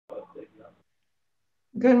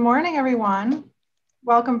Good morning, everyone.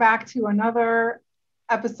 Welcome back to another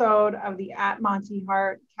episode of the At Monty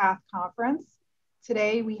Heart Cath Conference.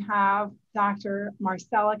 Today we have Dr.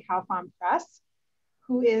 Marcella Calfon-Press,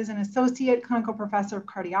 who is an Associate Clinical Professor of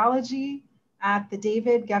Cardiology at the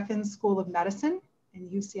David Geffen School of Medicine in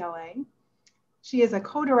UCLA. She is a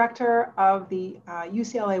co-director of the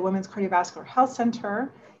UCLA Women's Cardiovascular Health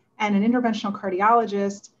Center and an interventional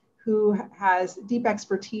cardiologist who has deep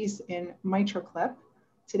expertise in MitraClip.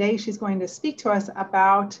 Today, she's going to speak to us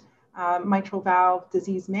about mitral valve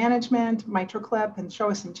disease management, MitraClip, and show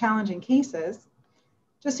us some challenging cases.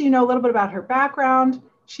 Just so you know a little bit about her background,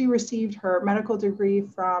 she received her medical degree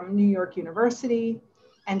from New York University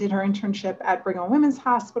and did her internship at Brigham and Women's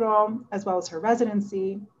Hospital, as well as her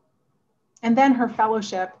residency, and then her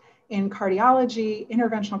fellowship in cardiology,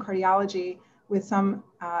 interventional cardiology, with some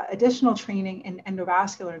additional training in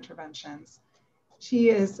endovascular interventions. She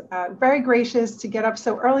is very gracious to get up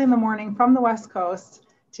so early in the morning from the West Coast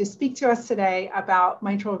to speak to us today about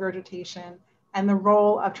mitral regurgitation and the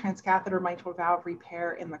role of transcatheter mitral valve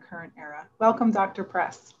repair in the current era. Welcome, Dr.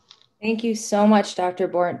 Press. Thank you so much, Dr.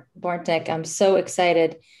 Bortnick. I'm so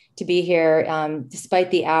excited to be here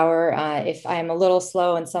despite the hour. If I'm a little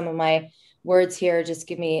slow in some of my words here, just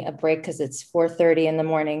give me a break because it's 4:30 in the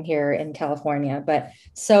morning here in California. But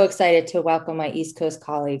so excited to welcome my East Coast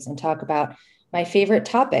colleagues and talk about my favorite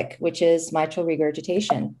topic, which is mitral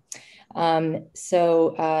regurgitation. Let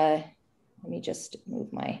me just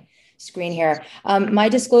move my screen here. My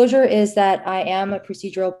disclosure is that I am a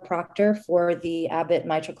procedural proctor for the Abbott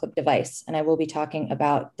MitraClip device, and I will be talking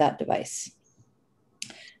about that device.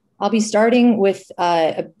 I'll be starting with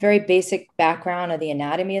a very basic background of the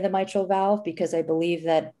anatomy of the mitral valve, because I believe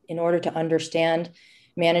that in order to understand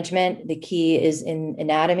management, the key is in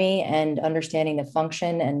anatomy and understanding the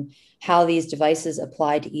function and how these devices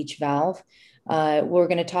apply to each valve. We're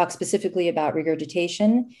going to talk specifically about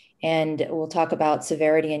regurgitation, and we'll talk about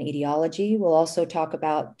severity and etiology. We'll also talk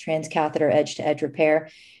about transcatheter edge-to-edge repair.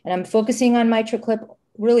 And I'm focusing on MitraClip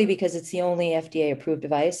really because it's the only FDA-approved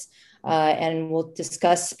device. And we'll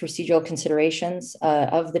discuss procedural considerations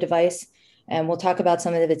of the device. And we'll talk about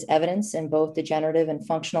some of its evidence in both degenerative and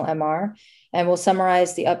functional MR. And we'll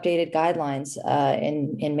summarize the updated guidelines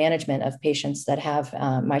in management of patients that have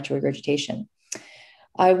mitral regurgitation.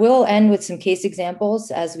 I will end with some case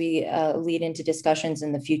examples as we lead into discussions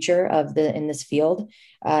in the future in this field.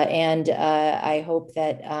 I hope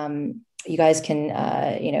that you guys can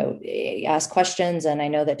ask questions. And I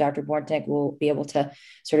know that Dr. Bortnick will be able to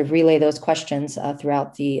sort of relay those questions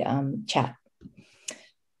throughout the chat.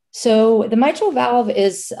 So the mitral valve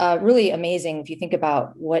is really amazing if you think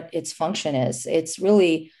about what its function is. It's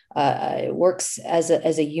really works as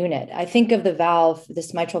a unit. I think of the valve,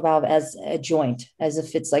 this mitral valve, as a joint, as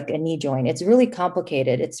if it's like a knee joint. It's really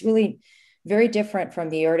complicated. It's really very different from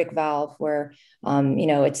the aortic valve, where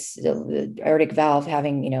it's the aortic valve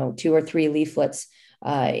having 2 or 3 leaflets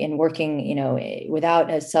in working without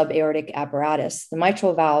a subaortic apparatus. The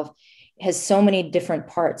mitral valve has so many different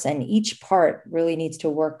parts, and each part really needs to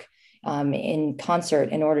work in concert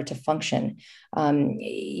in order to function.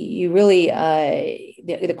 The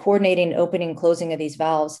coordinating opening and closing of these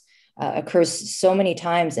valves occurs so many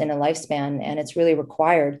times in a lifespan, and it's really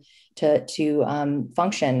required to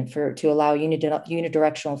function to allow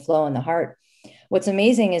unidirectional flow in the heart. What's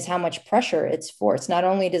amazing is how much pressure it's forced. Not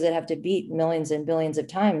only does it have to beat millions and billions of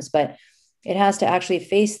times, but it has to actually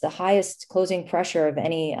face the highest closing pressure of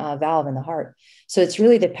any valve in the heart. So it's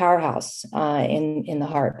really the powerhouse in the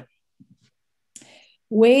heart.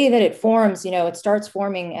 Way that it forms, it starts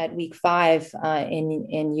forming at week 5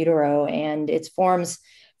 in utero, and it forms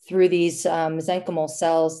through these mesenchymal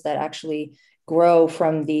cells that actually grow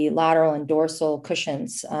from the lateral and dorsal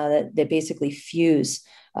cushions that basically fuse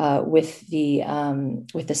with the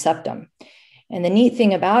septum. And the neat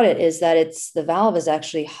thing about it is that the valve is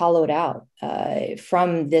actually hollowed out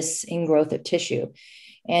from this ingrowth of tissue.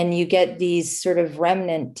 And you get these sort of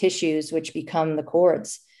remnant tissues, which become the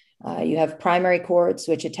cords. You have primary cords,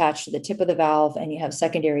 which attach to the tip of the valve, and you have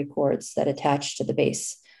secondary cords that attach to the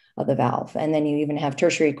base of the valve. And then you even have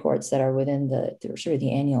tertiary cords that are within the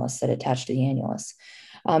annulus that attach to the annulus.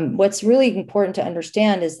 What's really important to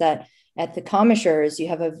understand is that at the commissures, you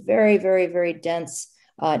have a very, very, very dense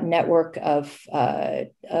network of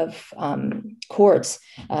cords,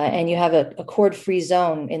 and you have a cord-free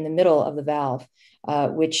zone in the middle of the valve,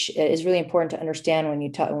 which is really important to understand when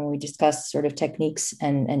we discuss sort of techniques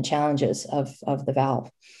and challenges of the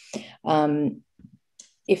valve.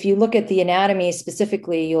 If you look at the anatomy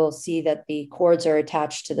specifically, you'll see that the cords are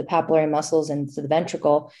attached to the papillary muscles and to the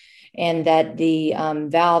ventricle, and that the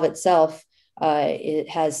valve itself it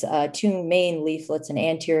has two main leaflets, an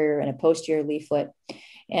anterior and a posterior leaflet,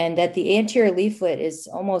 and that the anterior leaflet is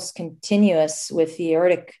almost continuous with the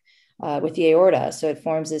aorta. So it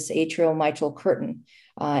forms this atrial mitral curtain,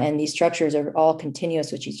 and these structures are all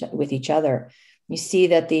continuous with each other. You see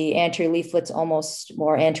that the anterior leaflet's almost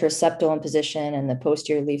more anteroseptal in position, and the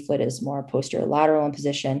posterior leaflet is more posterolateral in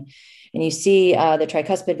position. And you see the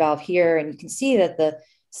tricuspid valve here, and you can see that the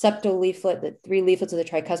septal leaflet, the three leaflets of the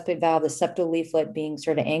tricuspid valve, the septal leaflet being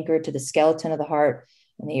sort of anchored to the skeleton of the heart,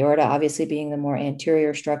 and the aorta obviously being the more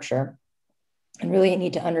anterior structure. And really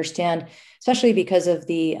need to understand, especially because of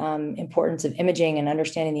the importance of imaging and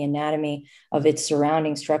understanding the anatomy of its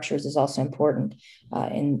surrounding structures is also important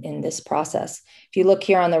in this process. If you look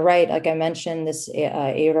here on the right, like I mentioned, this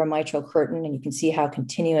aortomitral curtain, and you can see how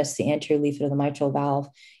continuous the anterior leaflet of the mitral valve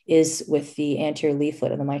is with the anterior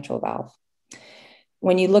leaflet of the mitral valve.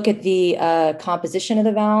 When you look at the composition of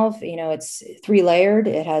the valve, it's three-layered.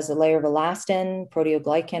 It has a layer of elastin,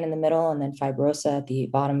 proteoglycan in the middle, and then fibrosa at the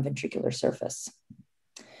bottom ventricular surface.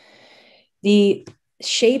 The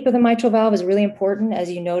shape of the mitral valve is really important.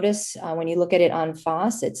 As you notice, when you look at it en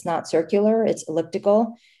face, it's not circular, it's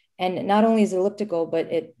elliptical. And not only is it elliptical,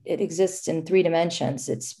 but it exists in three dimensions.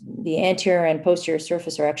 It's the anterior and posterior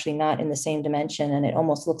surface are actually not in the same dimension, and it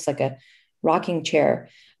almost looks like a rocking chair.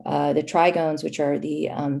 The trigones, which are the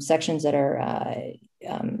sections that are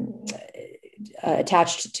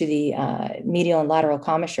attached to the medial and lateral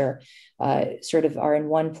commissure, sort of are in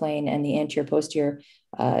one plane, and the anterior posterior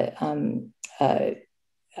sides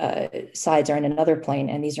are in another plane,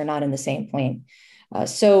 and these are not in the same plane.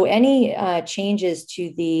 So any changes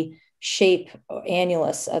to the shape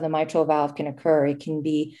annulus of the mitral valve can occur. It can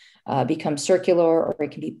become circular, or it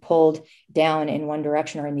can be pulled down in one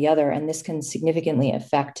direction or in the other, and this can significantly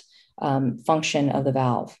affect function of the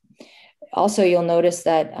valve. Also, you'll notice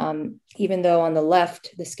that even though on the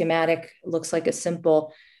left the schematic looks like a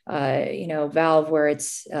simple valve where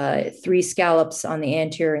it's three scallops on the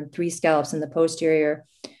anterior and three scallops in the posterior,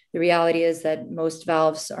 the reality is that most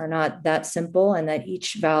valves are not that simple, and that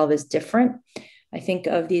each valve is different. I think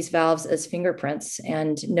of these valves as fingerprints,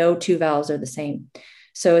 and no two valves are the same.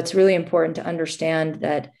 So it's really important to understand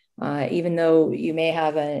that even though you may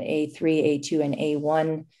have an A3, A2, and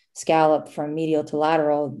A1 scallop from medial to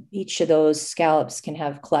lateral, each of those scallops can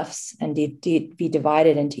have clefts and be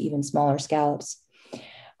divided into even smaller scallops.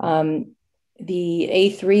 The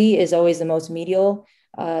A3 is always the most medial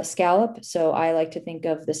scallop. So I like to think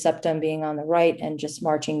of the septum being on the right and just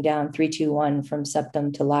marching down 3, 2, 1 from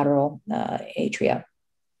septum to lateral atria.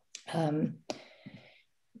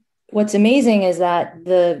 What's amazing is that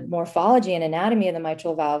the morphology and anatomy of the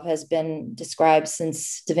mitral valve has been described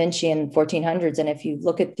since Da Vinci in the 1400s. And if you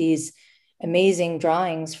look at these amazing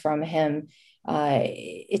drawings from him,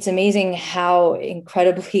 it's amazing how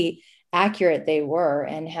incredibly accurate they were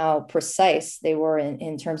and how precise they were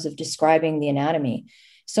in terms of describing the anatomy.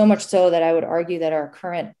 So much so that I would argue that our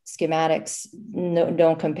current schematics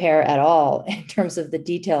don't compare at all in terms of the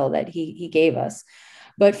detail that he gave us.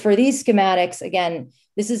 But for these schematics, again,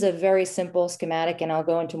 this is a very simple schematic, and I'll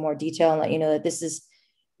go into more detail and let you know that this is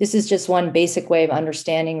just one basic way of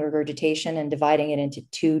understanding regurgitation and dividing it into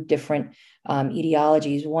two different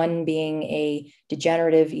etiologies, one being a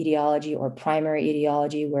degenerative etiology or primary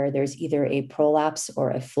etiology where there's either a prolapse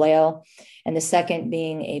or a flail, and the second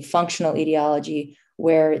being a functional etiology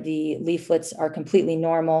where the leaflets are completely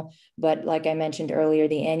normal, but like I mentioned earlier,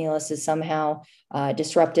 the annulus is somehow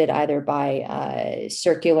disrupted either by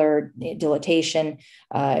circular dilatation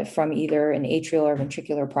from either an atrial or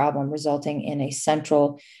ventricular problem, resulting in a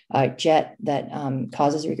central jet that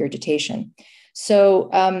causes regurgitation. So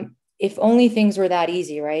if only things were that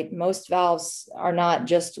easy, right? Most valves are not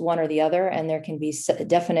just one or the other, and there can be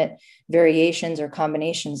definite variations or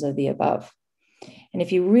combinations of the above. And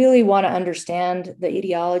if you really want to understand the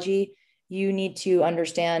etiology, you need to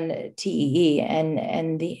understand TEE,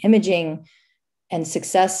 and the imaging and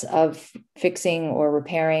success of fixing or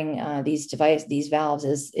repairing these valves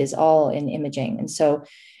is all in imaging. And so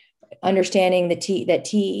understanding that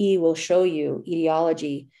TEE will show you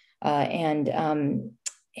etiology and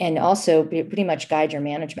also pretty much guide your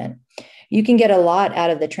management. You can get a lot out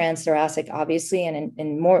of the transthoracic, obviously,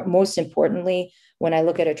 and most importantly, when I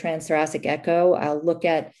look at a transthoracic echo, I'll look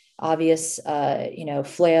at obvious,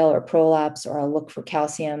 flail or prolapse, or I'll look for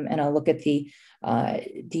calcium, and I'll look at the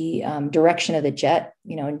direction of the jet.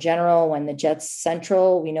 In general, when the jet's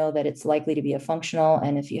central, we know that it's likely to be a functional,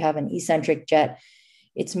 and if you have an eccentric jet,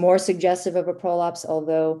 it's more suggestive of a prolapse,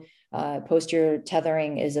 although posterior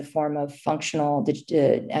tethering is a form of functional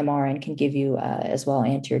MR and can give you as well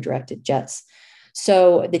anterior directed jets.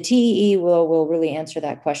 So the TEE will really answer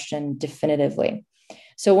that question definitively.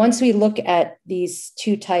 So once we look at these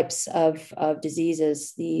two types of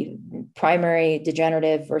diseases, the primary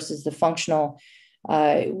degenerative versus the functional,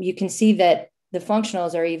 you can see that the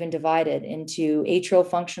functionals are even divided into atrial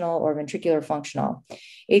functional or ventricular functional.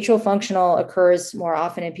 Atrial functional occurs more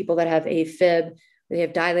often in people that have AFib. They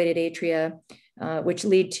have dilated atria, which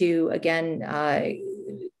lead to, again,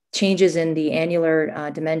 changes in the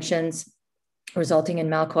annular dimensions, resulting in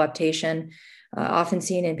malcoaptation, often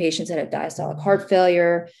seen in patients that have diastolic heart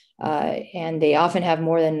failure, and they often have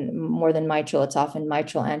more than mitral. It's often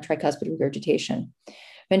mitral and tricuspid regurgitation.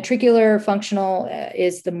 Ventricular functional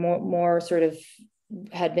is the more sort of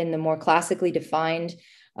had been the more classically defined.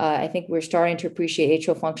 I think we're starting to appreciate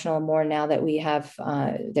atrial functional more now that we have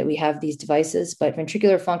these devices. But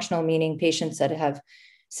ventricular functional, meaning patients that have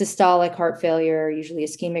systolic heart failure, usually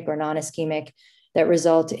ischemic or non-ischemic, that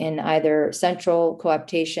result in either central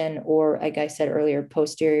coaptation or, like I said earlier,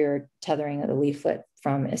 posterior tethering of the leaflet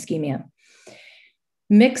from ischemia.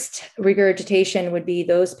 Mixed regurgitation would be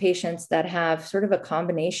those patients that have sort of a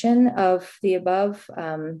combination of the above,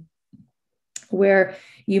 where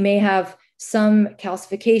you may have some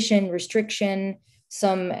calcification, restriction,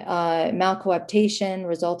 some malcoaptation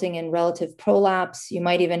resulting in relative prolapse. You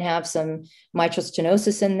might even have some mitral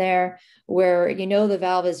stenosis in there, where the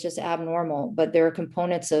valve is just abnormal, but there are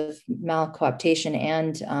components of malcoaptation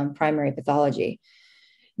and primary pathology.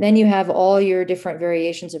 Then you have all your different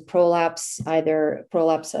variations of prolapse, either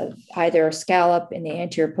prolapse of either scallop in the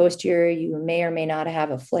anterior posterior. You may or may not have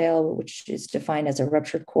a flail, which is defined as a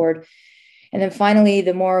ruptured cord. And then finally,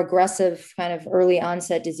 the more aggressive kind of early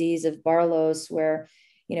onset disease of Barlow's, where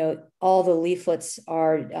all the leaflets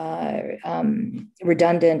are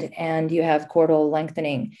redundant, and you have chordal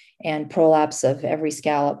lengthening and prolapse of every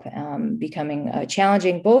scallop, becoming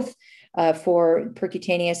challenging both for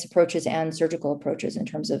percutaneous approaches and surgical approaches in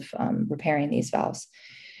terms of repairing these valves.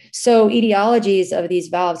 So etiologies of these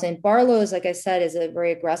valves, and Barlow's, like I said, is a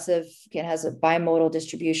very aggressive, it has a bimodal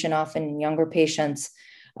distribution, often in younger patients.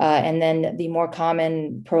 And then the more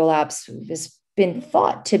common prolapse has been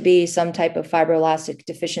thought to be some type of fibroelastic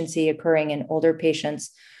deficiency occurring in older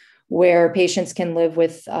patients, where patients can live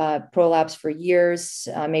with prolapse for years,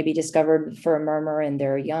 maybe discovered for a murmur in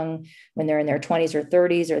their when they're in their 20s or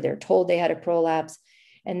 30s, or they're told they had a prolapse.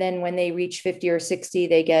 And then when they reach 50 or 60,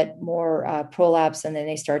 they get more prolapse, and then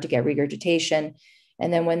they start to get regurgitation.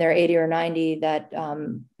 And then when they're 80 or 90, that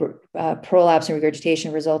prolapse and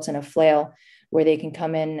regurgitation results in a flail where they can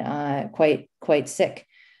come in quite sick.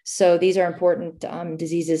 So these are important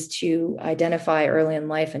diseases to identify early in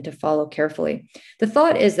life and to follow carefully. The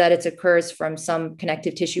thought is that it occurs from some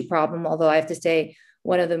connective tissue problem, although I have to say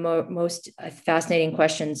one of the most fascinating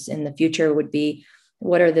questions in the future would be,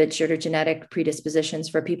 what are the sort of genetic predispositions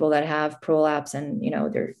for people that have prolapse, and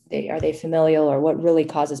are they familial, or what really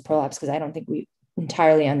causes prolapse? Because I don't think we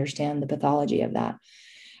entirely understand the pathology of that.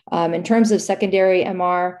 In terms of secondary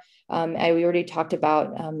MR, we already talked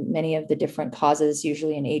about many of the different causes,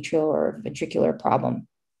 usually an atrial or ventricular problem.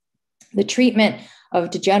 The treatment of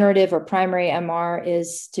degenerative or primary MR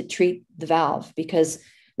is to treat the valve, because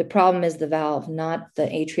the problem is the valve, not the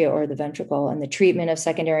atria or the ventricle. And the treatment of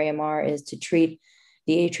secondary MR is to treat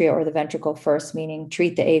the atria or the ventricle first, meaning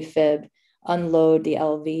treat the AFib, unload the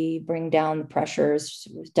LV, bring down the pressures,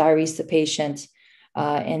 diurese the patient,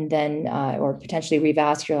 and then, or potentially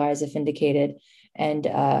revascularize if indicated, and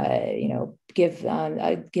give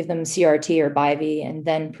them CRT or BIV, and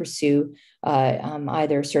then pursue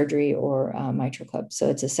either surgery or MitraClip. So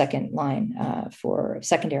it's a second line for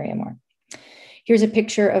secondary MR. Here's a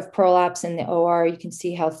picture of prolapse in the OR. You can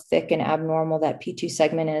see how thick and abnormal that P2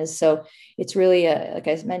 segment is. So it's really, like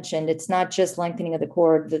I mentioned, it's not just lengthening of the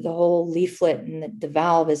cord. The whole leaflet and the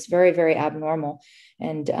valve is very, very abnormal.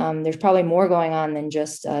 And there's probably more going on than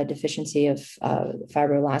just deficiency of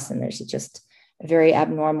fibroelastin. There's just a very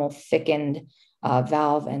abnormal thickened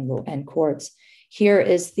valve and cords. Here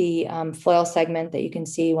is the flail segment that you can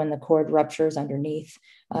see when the cord ruptures underneath.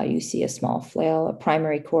 You see a small flail, a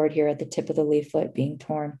primary cord here at the tip of the leaflet being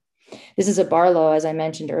torn. This is a Barlow, as I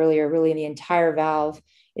mentioned earlier. Really, the entire valve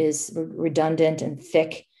is redundant and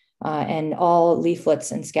thick, and all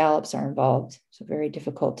leaflets and scallops are involved. So very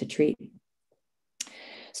difficult to treat.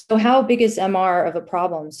 So how big is MR of a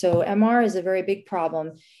problem? So MR is a very big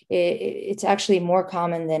problem. It's actually more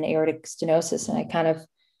common than aortic stenosis. And I kind of,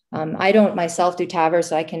 I don't myself do TAVR,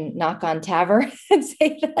 so I can knock on TAVR and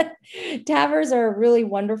say that TAVRs are really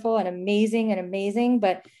wonderful and amazing,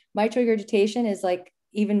 but mitral regurgitation is like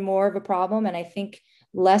even more of a problem. And I think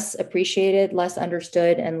less appreciated, less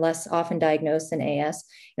understood, and less often diagnosed than AS.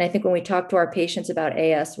 And I think when we talk to our patients about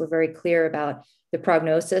AS, we're very clear about the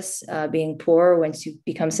prognosis being poor once you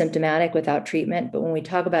become symptomatic without treatment. But when we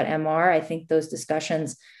talk about MR, I think those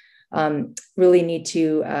discussions really need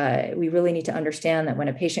to, we really need to understand that when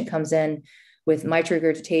a patient comes in with mitral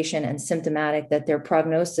regurgitation and symptomatic, that their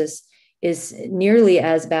prognosis is nearly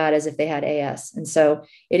as bad as if they had AS. And so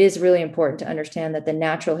it is really important to understand that the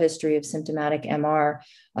natural history of symptomatic MR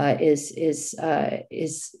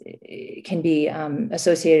can be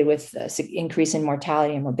associated with increase in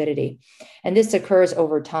mortality and morbidity. And this occurs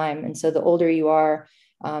over time. And so the older you are,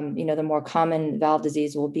 the more common valve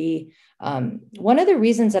disease will be. One of the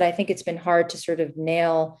reasons that I think it's been hard to sort of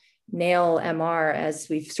nail MR as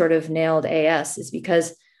we've sort of nailed AS is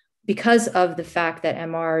because of the fact that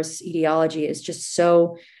MR's etiology is just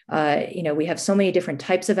so, we have so many different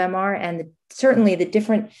types of MR, and certainly the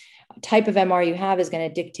different type of MR you have is going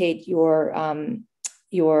to dictate your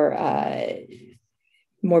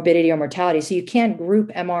morbidity or mortality. So you can't group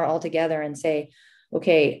MR all together and say,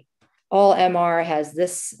 okay, all MR has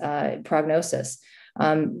this prognosis.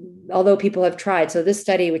 Although people have tried. So this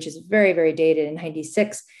study, which is very, very dated in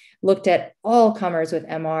 96, looked at all comers with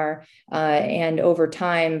MR and over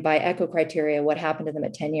time by echo criteria, what happened to them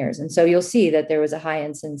at 10 years. And so you'll see that there was a high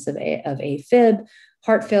incidence of AFib,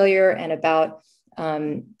 heart failure, and about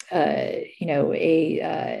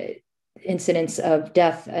incidence of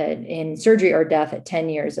death in surgery or death at 10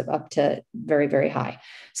 years of up to very, very high.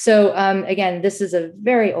 So again, this is a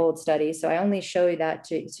very old study. So I only show you that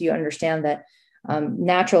so you understand that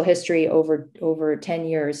natural history over 10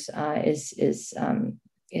 years is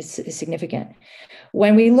significant.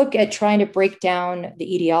 When we look at trying to break down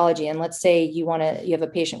the etiology, and let's say you have a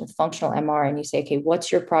patient with functional MR and you say, okay,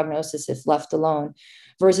 what's your prognosis if left alone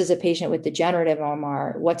versus a patient with degenerative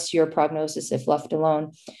MR? What's your prognosis if left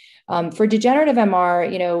alone? For degenerative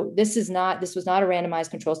MR, this was not a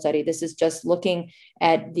randomized control study. This is just looking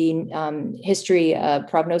at the history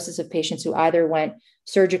prognosis of patients who either went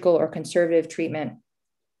surgical or conservative treatment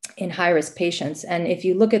in high-risk patients. And if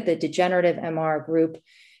you look at the degenerative MR group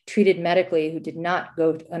treated medically who did not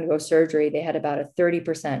undergo surgery, they had about a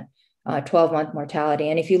 30% 12-month mortality.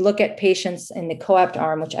 And if you look at patients in the COAPT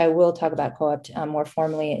arm, which I will talk about COAPT more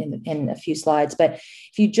formally in a few slides, but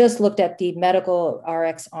if you just looked at the medical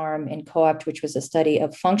RX arm in COAPT, which was a study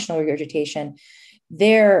of functional regurgitation,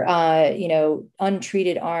 their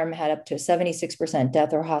untreated arm had up to 76%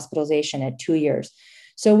 death or hospitalization at 2 years.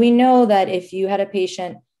 So we know that if you had a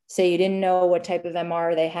patient, say you didn't know what type of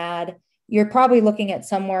MR they had, you're probably looking at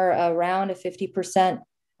somewhere around a 50%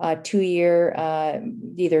 2-year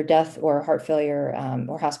either death or heart failure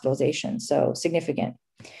or hospitalization. So significant.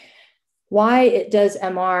 Why is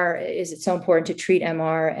it so important to treat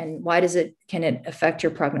MR, and why can it affect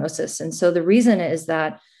your prognosis? And so the reason is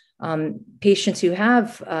that patients who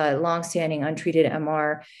have longstanding untreated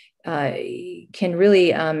MR can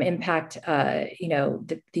really impact,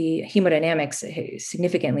 the hemodynamics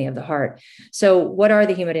significantly of the heart. So what are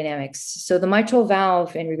the hemodynamics? So the mitral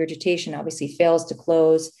valve in regurgitation obviously fails to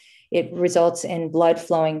close. It results in blood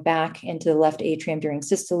flowing back into the left atrium during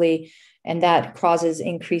systole, and that causes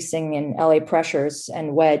increasing in LA pressures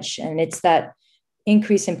and wedge. And it's that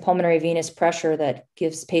increase in pulmonary venous pressure that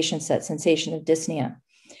gives patients that sensation of dyspnea.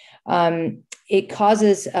 It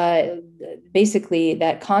causes basically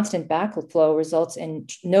that constant backflow results in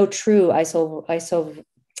no true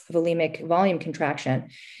isovolemic volume contraction.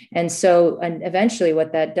 And eventually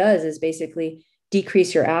what that does is basically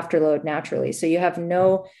decrease your afterload naturally. So you have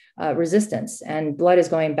no resistance and blood is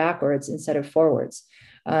going backwards instead of forwards.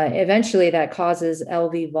 Eventually that causes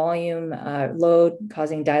LV volume load,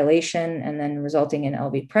 causing dilation and then resulting in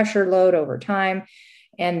LV pressure load over time.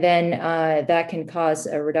 And then that can cause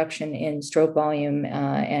a reduction in stroke volume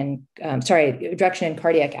reduction in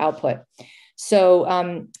cardiac output. So,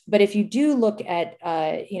 but if you do look at,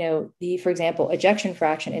 for example, ejection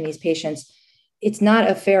fraction in these patients, it's not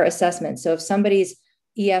a fair assessment. So if somebody's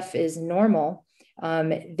EF is normal,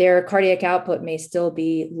 their cardiac output may still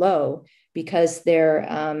be low because their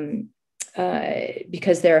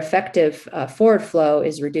effective forward flow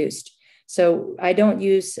is reduced. So I don't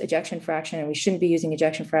use ejection fraction, and we shouldn't be using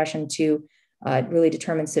ejection fraction to really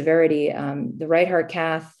determine severity. The right heart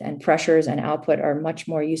cath and pressures and output are much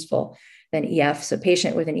more useful than EF. So a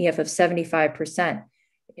patient with an EF of 75%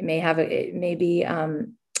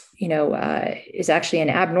 is actually an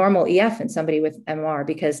abnormal EF in somebody with MR,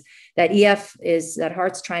 because that EF is that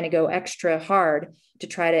heart's trying to go extra hard to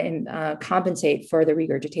try to compensate for the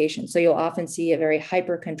regurgitation. So you'll often see a very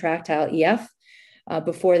hypercontractile EF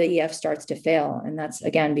before the EF starts to fail. And that's,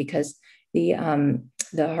 again, because the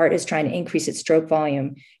heart is trying to increase its stroke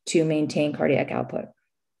volume to maintain cardiac output.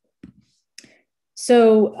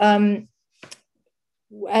 So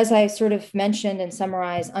as I sort of mentioned and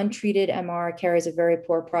summarized, untreated MR carries a very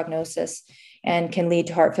poor prognosis and can lead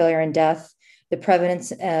to heart failure and death. The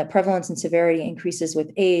prevalence and severity increases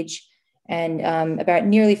with age, and about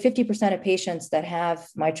nearly 50% of patients that have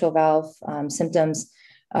mitral valve symptoms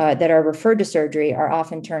that are referred to surgery are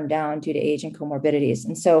often turned down due to age and comorbidities.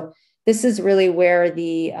 And so this is really where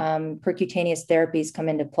the percutaneous therapies come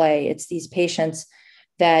into play. It's these patients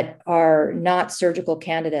that are not surgical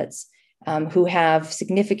candidates who have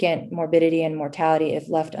significant morbidity and mortality if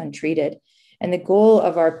left untreated. And the goal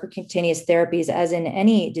of our percutaneous therapies, as in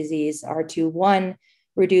any disease, are to, one,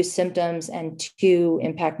 reduce symptoms, and two,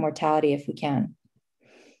 impact mortality if we can.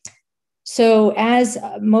 So as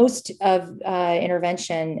most of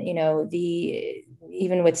intervention,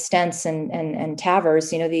 even with stents and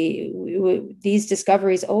TAVRs, these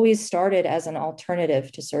discoveries always started as an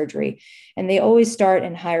alternative to surgery. And they always start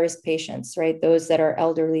in high-risk patients, right? Those that are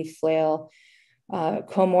elderly, flail,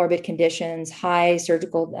 comorbid conditions, high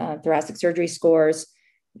surgical thoracic surgery scores,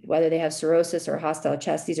 whether they have cirrhosis or hostile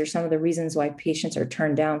chest. These are some of the reasons why patients are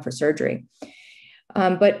turned down for surgery.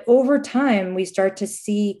 But over time, we start to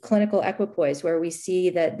see clinical equipoise, where we see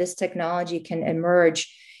that this technology can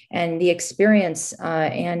emerge and the experience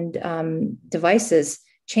and devices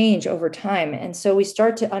change over time. And so we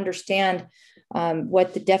start to understand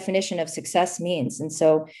what the definition of success means. And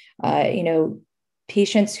so,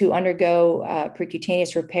 patients who undergo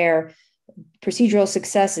percutaneous repair, procedural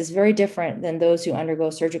success is very different than those who undergo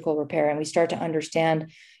surgical repair. And we start to understand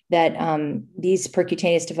that these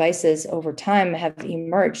percutaneous devices over time have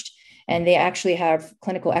emerged, and they actually have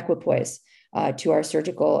clinical equipoise to our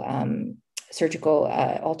surgical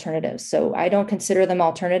alternatives. So I don't consider them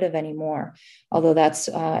alternative anymore, although that's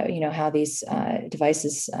how these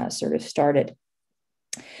devices sort of started.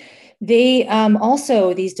 They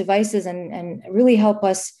also, these devices and really help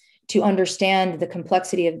us to understand the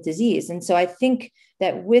complexity of disease. And so I think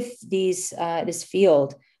that with this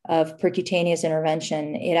field of percutaneous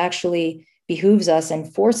intervention, it actually behooves us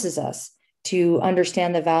and forces us to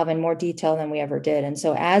understand the valve in more detail than we ever did. And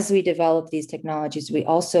so as we develop these technologies, we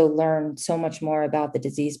also learn so much more about the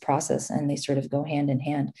disease process, and they sort of go hand in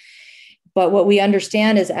hand. But what we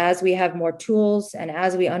understand is, as we have more tools and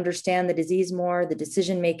as we understand the disease more, the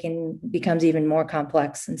decision-making becomes even more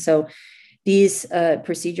complex. And so these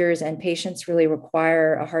procedures and patients really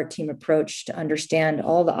require a heart team approach to understand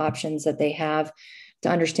all the options that they have, to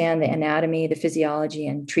understand the anatomy, the physiology,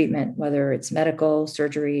 and treatment, whether it's medical,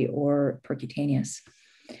 surgery, or percutaneous.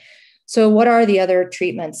 So what are the other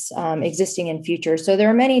treatments existing in future? So there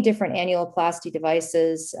are many different annuloplasty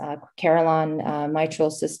devices, Carillon mitral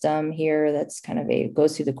system here that's kind of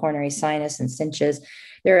goes through the coronary sinus and cinches.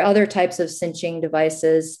 There are other types of cinching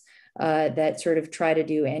devices that sort of try to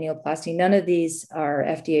do annuloplasty. None of these are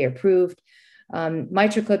FDA approved.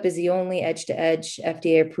 MitraClip is the only edge-to-edge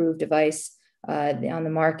FDA approved device on the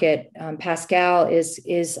market. Pascal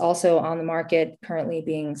is also on the market, currently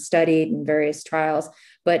being studied in various trials,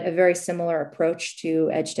 but a very similar approach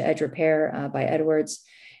to edge-to-edge repair by Edwards.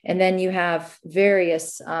 And then you have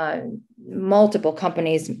various multiple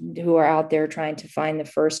companies who are out there trying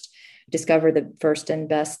to discover the first and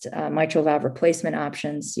best mitral valve replacement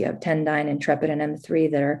options. You have Tendyne, Intrepid, and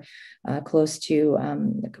M3 that are close to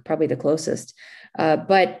probably the closest.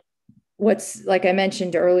 But what's, like I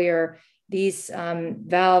mentioned earlier, these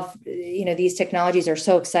these technologies are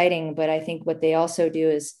so exciting, but I think what they also do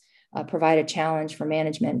is provide a challenge for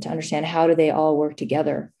management to understand how do they all work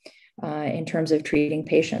together in terms of treating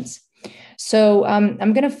patients. So I'm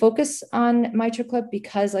going to focus on MitraClip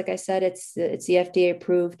because, like I said, it's the FDA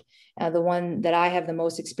approved, the one that I have the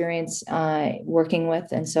most experience working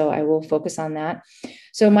with, and so I will focus on that.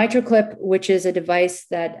 So MitraClip, which is a device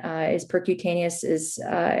that is percutaneous, is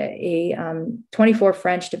a 24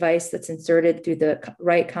 French device that's inserted through the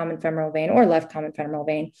right common femoral vein or left common femoral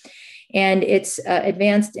vein. And it's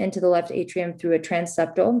advanced into the left atrium through a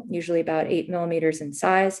transeptal, usually about 8 millimeters in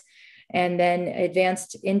size, and then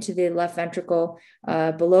advanced into the left ventricle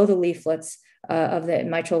below the leaflets of the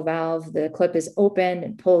mitral valve. The clip is opened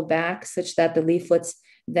and pulled back such that the leaflets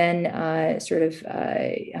then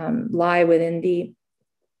lie within the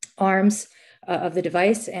arms of the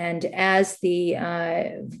device. And as the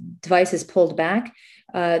device is pulled back,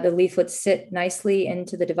 the leaflets sit nicely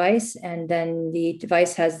into the device. And then the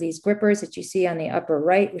device has these grippers that you see on the upper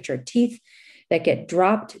right, which are teeth that get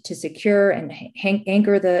dropped to secure and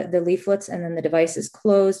anchor the leaflets. And then the device is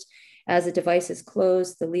closed. As the device is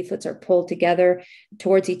closed, the leaflets are pulled together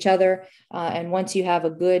towards each other. And once you have a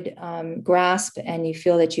good grasp and you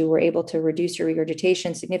feel that you were able to reduce your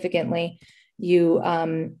regurgitation significantly, you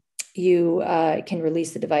can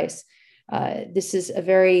release the device. This is a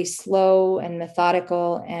very slow and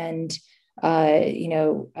methodical and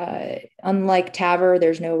unlike TAVR,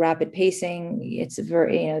 there's no rapid pacing. It's a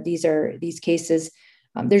very, these cases,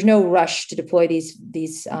 there's no rush to deploy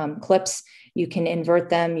these clips. You can invert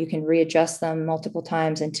them, you can readjust them multiple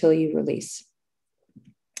times until you release.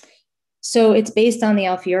 So it's based on the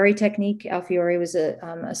Alfieri technique. Alfieri was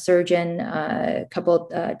a surgeon a couple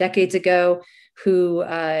decades ago who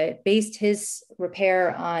based his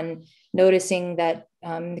repair on noticing that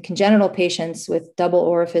the congenital patients with double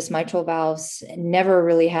orifice mitral valves never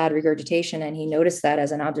really had regurgitation. And he noticed that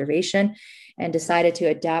as an observation and decided to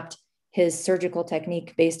adapt his surgical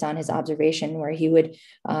technique based on his observation, where he would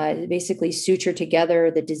basically suture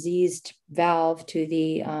together the diseased valve to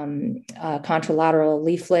the contralateral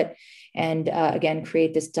leaflet and again,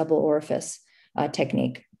 create this double orifice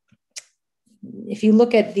technique. If you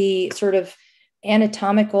look at the sort of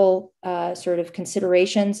anatomical sort of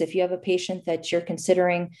considerations, if you have a patient that you're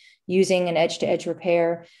considering using an edge-to-edge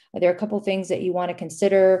repair, there are a couple of things that you want to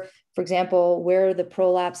consider. For example, where the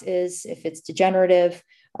prolapse is, if it's degenerative,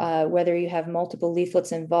 whether you have multiple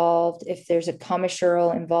leaflets involved, if there's a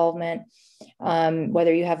commissural involvement,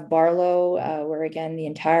 whether you have Barlow, where again, the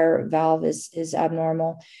entire valve is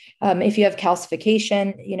abnormal. If you have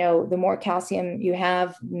calcification, the more calcium you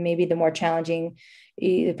have, maybe the more challenging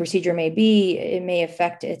the procedure may be. It may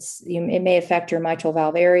affect your mitral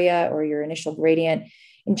valve area or your initial gradient.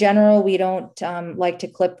 In general, we don't like to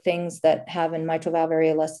clip things that have a mitral valve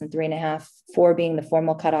area less than 3.5, 4 being the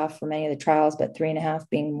formal cutoff for many of the trials, but 3.5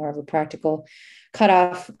 being more of a practical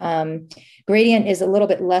cutoff. Gradient is a little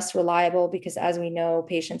bit less reliable because, as we know,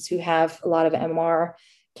 patients who have a lot of MR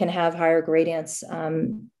can have higher gradients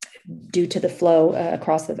due to the flow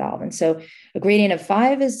across the valve. And so a gradient of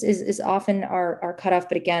 5 is often our cutoff.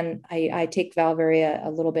 But again, I take valve area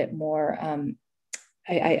a little bit more.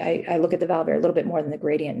 I look at the valve area a little bit more than the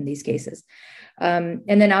gradient in these cases. And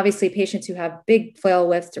then obviously patients who have big flail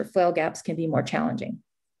widths or flail gaps can be more challenging.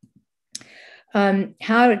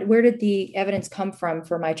 Where did the evidence come from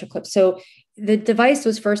for MitraClip? So the device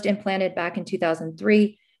was first implanted back in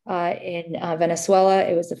 2003 in Venezuela.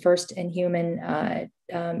 It was the first in human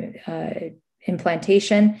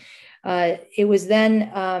implantation. It was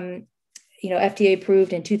then, FDA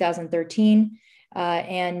approved in 2013.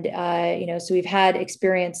 So we've had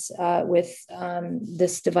experience with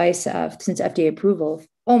this device since FDA approval,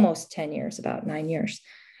 almost 10 years, about 9 years.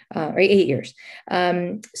 Or 8 years.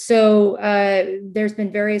 There's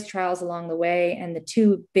been various trials along the way, and the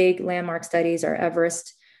two big landmark studies are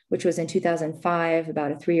Everest, which was in 2005,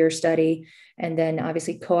 about a 3-year study, and then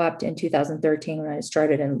obviously COAPT in 2013 when it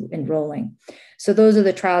started enrolling. So those are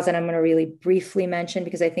the trials that I'm going to really briefly mention,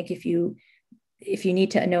 because I think if you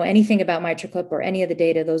need to know anything about MitraClip or any of the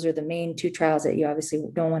data, those are the main two trials that you obviously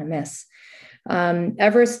don't want to miss.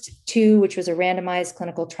 Everest 2, which was a randomized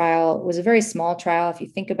clinical trial, was a very small trial. If you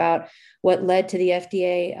think about what led to the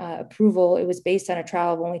FDA approval, it was based on a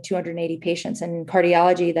trial of only 280 patients. And in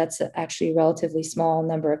cardiology, that's actually a relatively small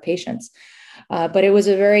number of patients. But it was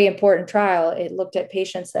a very important trial. It looked at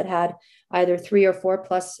patients that had either 3 or 4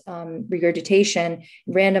 plus regurgitation,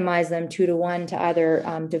 randomized them 2-to-1 to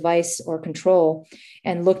either device or control,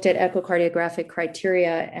 and looked at echocardiographic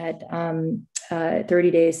criteria at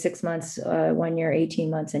 30 days, 6 months, 1 year, 18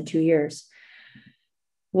 months, and 2 years.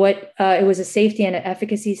 It was a safety and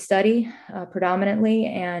efficacy study predominantly.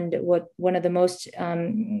 And one of the most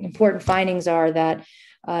important findings are that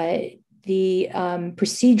the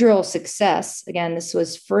procedural success, again, this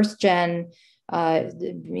was first gen,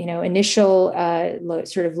 initial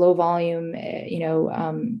sort of low volume,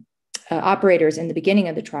 operators in the beginning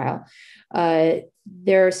of the trial.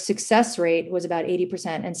 Their success rate was about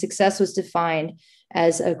 80%, and success was defined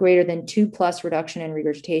as a greater than 2+ reduction in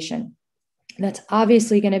regurgitation. That's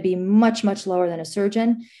obviously going to be much, much lower than a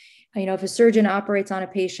surgeon. If a surgeon operates on a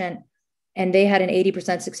patient and they had an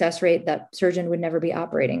 80% success rate, that surgeon would never be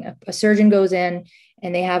operating. A surgeon goes in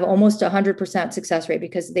and they have almost 100% success rate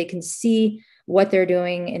because they can see what they're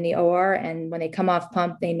doing in the OR. And when they come off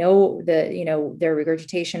pump, they know their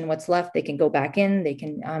regurgitation, what's left, they can go back in, they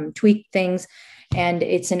can tweak things. And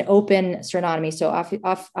it's an open sternotomy. So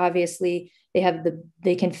obviously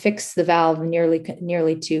they can fix the valve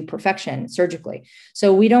nearly to perfection surgically.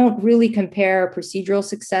 So we don't really compare procedural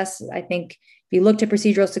success. I think if you looked at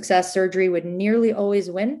procedural success, surgery would nearly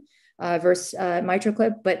always win versus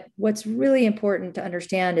MitraClip. But what's really important to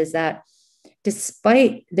understand is that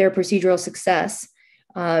despite their procedural success,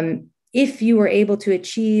 if you were able to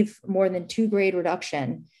achieve more than 2-grade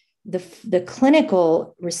reduction, the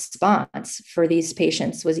clinical response for these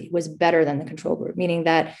patients was better than the control group, meaning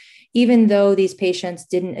that even though these patients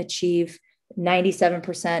didn't achieve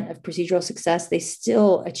 97% of procedural success, they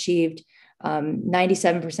still achieved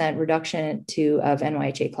 97% reduction of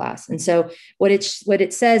NYHA class. And so what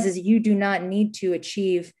it says is you do not need to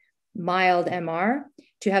achieve mild MR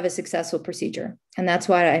to have a successful procedure. And that's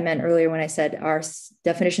what I meant earlier when I said our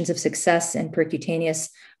definitions of success and percutaneous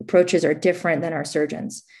approaches are different than our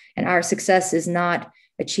surgeons. And our success is not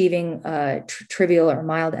achieving trivial or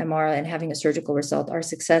mild MR and having a surgical result. Our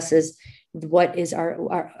success is what is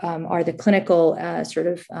are the clinical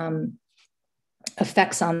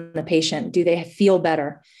effects on the patient. Do they feel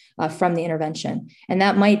better from the intervention? And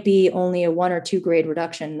that might be only a 1 or 2 grade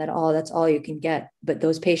reduction. That's all you can get, but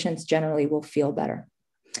those patients generally will feel better.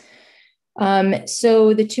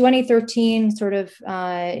 So the 2013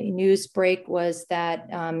 news break was that,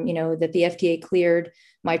 that the FDA cleared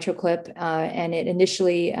MitraClip, and it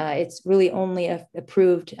initially, it's really only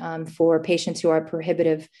approved for patients who are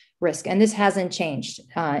prohibitive risk. And this hasn't changed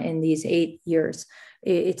in these 8 years.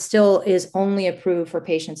 It still is only approved for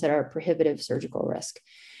patients that are prohibitive surgical risk.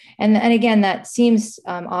 And again, that seems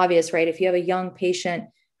obvious, right? If you have a young patient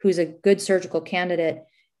who's a good surgical candidate,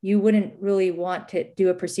 you wouldn't really want to do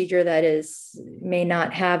a procedure that may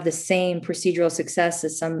not have the same procedural success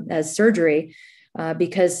as surgery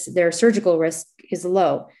because their surgical risk is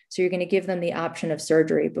low. So you're going to give them the option of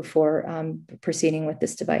surgery before proceeding with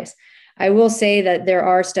this device. I will say that there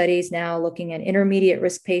are studies now looking at intermediate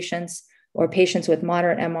risk patients or patients with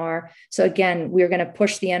moderate MR. So again, we're going to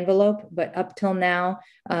push the envelope, but up till now,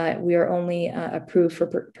 we are only approved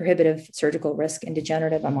for prohibitive surgical risk and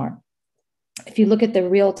degenerative MR. If you look at the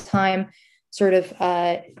real-time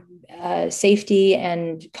safety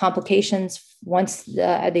and complications, once the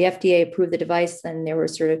FDA approved the device, then there were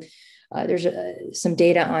there's some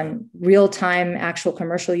data on real-time actual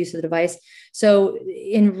commercial use of the device. So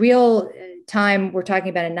in real time, we're talking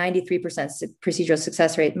about a 93% procedural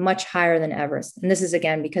success rate, much higher than Everest. And this is,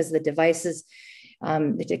 again, because the devices,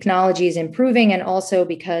 the technology is improving, and also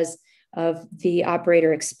because of the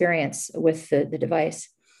operator experience with the device.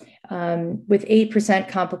 With 8%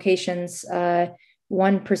 complications,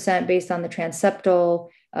 1% based on the transeptal,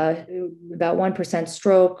 about 1%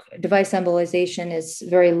 stroke. Device embolization is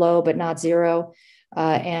very low, but not zero.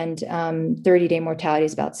 And 30-day mortality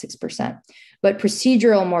is about 6%. But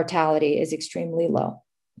procedural mortality is extremely low.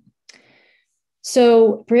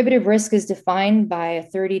 So prohibitive risk is defined by a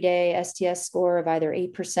 30-day STS score of either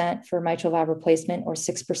 8% for mitral valve replacement or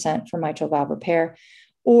 6% for mitral valve repair,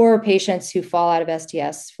 or patients who fall out of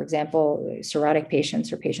STS, for example, cirrhotic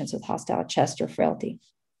patients or patients with hostile chest or frailty.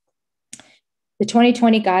 The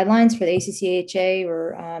 2020 guidelines for the ACC/AHA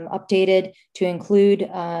were updated to include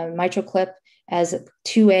MitraClip as a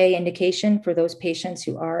 2A indication for those patients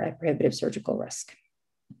who are at prohibitive surgical risk.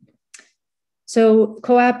 So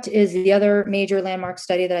COAPT is the other major landmark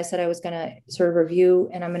study that I said I was going to review,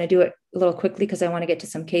 and I'm going to do it a little quickly because I want to get to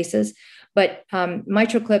some cases. But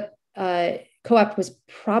MitraClip, COAPT was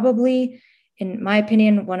probably, in my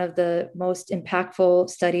opinion, one of the most impactful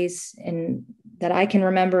studies that I can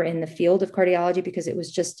remember in the field of cardiology, because it was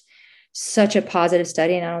just such a positive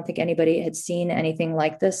study, and I don't think anybody had seen anything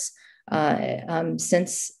like this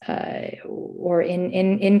since or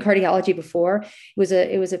in cardiology before.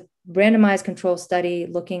 It was a randomized control study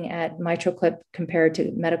looking at MitraClip compared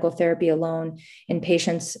to medical therapy alone in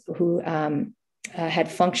patients who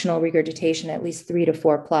had functional regurgitation, at least 3 to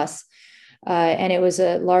 4 plus. And it was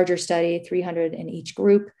a larger study, 300 in each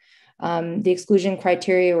group. The exclusion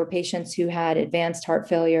criteria were patients who had advanced heart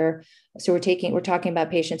failure. So we're talking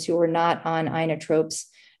about patients who were not on inotropes,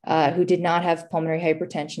 who did not have pulmonary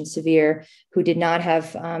hypertension severe, who did not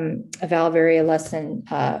have a valve area less than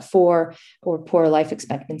 4 or poor life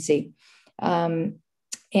expectancy.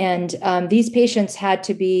 These patients had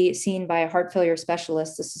to be seen by a heart failure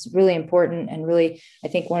specialist. This is really important, and really, I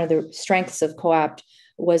think one of the strengths of COAPT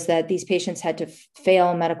was that these patients had to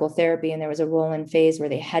fail medical therapy, and there was a roll-in phase where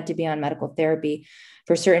they had to be on medical therapy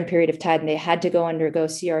for a certain period of time. They had to go undergo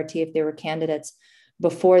CRT if they were candidates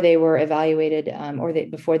before they were evaluated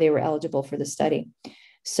before they were eligible for the study.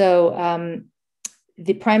 So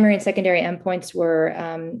the primary and secondary endpoints were,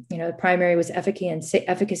 the primary was efficacy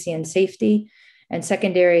and safety, and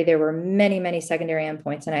secondary, there were many, many secondary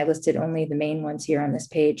endpoints, and I listed only the main ones here on this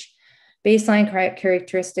page. Baseline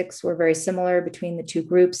characteristics were very similar between the two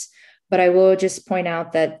groups, but I will just point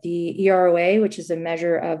out that the EROA, which is a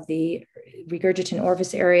measure of the regurgitant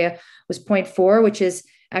orifice area, was 0.4, which is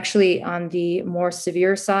actually on the more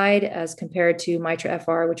severe side as compared to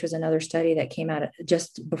MITRA-FR, which was another study that came out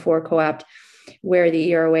just before COAPT, where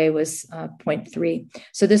the EROA was 0.3.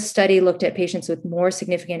 So this study looked at patients with more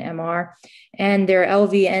significant MR, and their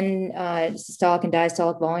LVN systolic and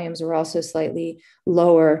diastolic volumes were also slightly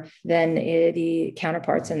lower than the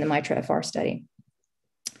counterparts in the MITRA-FR study.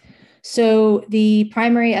 So the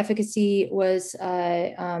primary efficacy was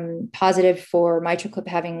positive for MitraClip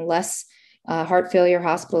having less heart failure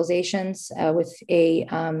hospitalizations with a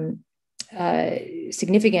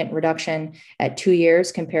significant reduction at 2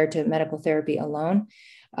 years compared to medical therapy alone.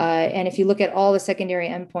 And if you look at all the secondary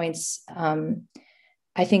endpoints,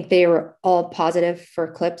 I think they were all positive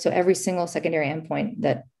for CLIP. So every single secondary endpoint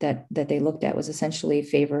that they looked at was essentially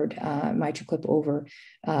favored MitraClip over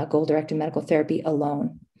goal-directed medical therapy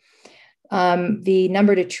alone. The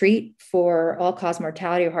number to treat for all-cause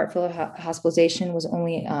mortality or heart failure hospitalization was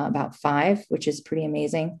only about 5, which is pretty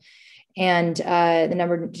amazing. And the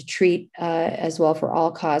number to treat as well for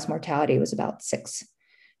all-cause mortality was about 6.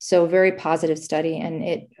 So a very positive study, and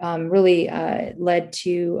it really led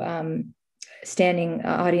to standing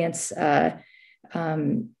audience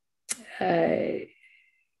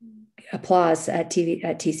applause at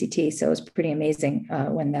TCT. So it was pretty amazing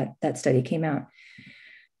when that study came out.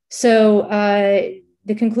 So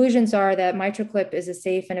the conclusions are that MitraClip is a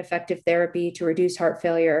safe and effective therapy to reduce heart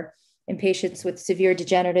failure in patients with severe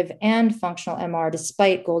degenerative and functional MR,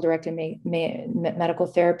 despite goal-directed medical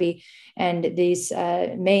therapy. And these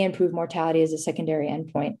may improve mortality as a secondary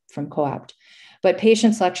endpoint from COAPT. But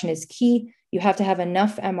patient selection is key. You have to have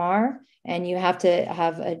enough MR, and you have to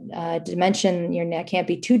have a dimension. Your neck can't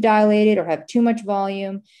be too dilated or have too much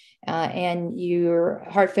volume, and your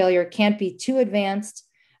heart failure can't be too advanced.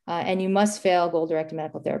 And you must fail goal-directed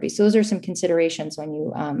medical therapy. So those are some considerations when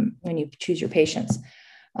you choose your patients.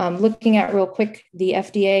 Looking at real quick, the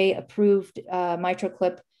FDA approved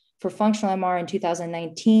MitraClip for functional MR in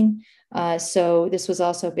 2019. So this was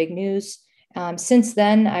also big news. Since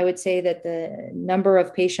then, I would say that the number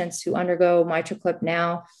of patients who undergo MitraClip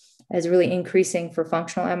now is really increasing for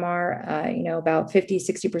functional MR. About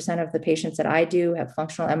 50-60% of the patients that I do have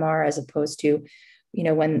functional MR, as opposed to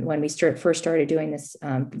when we first started doing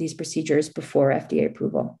these procedures before FDA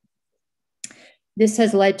approval. This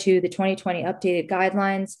has led to the 2020 updated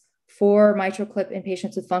guidelines for MitraClip in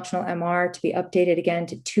patients with functional MR to be updated again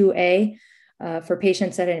to 2A for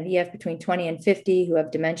patients at an EF between 20 and 50 who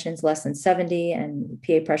have dimensions less than 70 and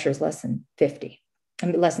PA pressures less than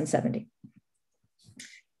 70.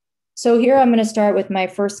 So here I'm going to start with my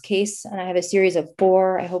first case, and I have a series of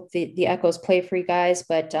 4. I hope the echoes play for you guys,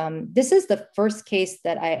 but this is the first case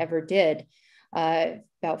that I ever did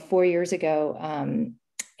about 4 years ago.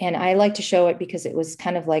 And I like to show it because it was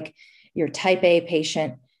kind of like your type A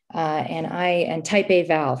patient and type A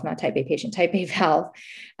valve, not type A patient, type A valve.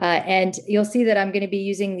 And you'll see that I'm going to be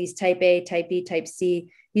using these type A, type B, type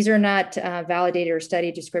C. These are not validated or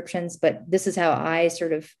study descriptions, but this is how I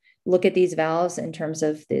sort of look at these valves in terms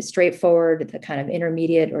of the straightforward, the kind of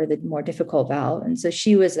intermediate, or the more difficult valve. And so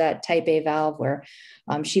she was that type A valve where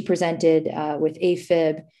she presented with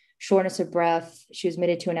AFib, shortness of breath. She was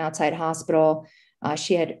admitted to an outside hospital.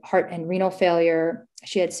 She had heart and renal failure.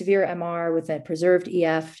 She had severe MR with a preserved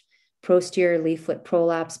EF, posterior leaflet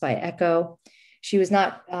prolapse by echo. She was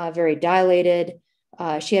not very dilated.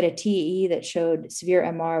 She had a TE that showed severe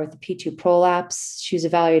MR with a P2 prolapse. She was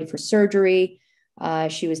evaluated for surgery.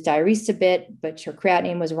 She was diuresed a bit, but her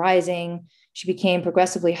creatinine was rising. She became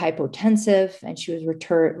progressively hypotensive, and she was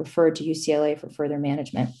referred to UCLA for further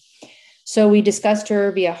management. So we discussed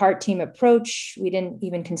her via heart team approach. We didn't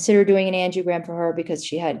even consider doing an angiogram for her because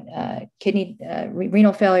she had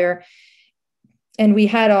renal failure. And we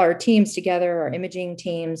had our teams together, our imaging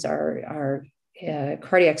teams, our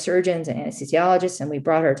cardiac surgeons and anesthesiologists, and we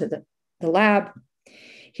brought her to the lab.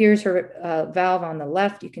 Here's her valve on the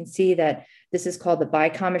left. You can see that this is called the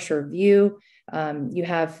bicommissure view. You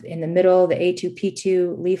have in the middle the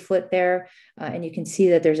A2P2 leaflet there, and you can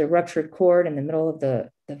see that there's a ruptured cord in the middle of the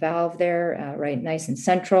valve there, right, nice and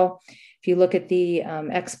central. If you look at the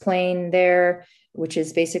X-plane there, which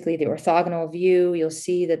is basically the orthogonal view, you'll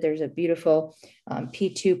see that there's a beautiful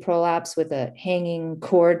P2 prolapse with a hanging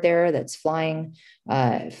cord there that's flying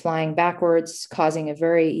backwards, causing a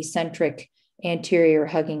very eccentric anterior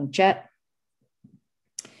hugging jet.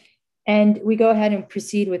 And we go ahead and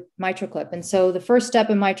proceed with MitraClip. And so the first step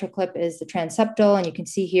in MitraClip is the transeptal. And you can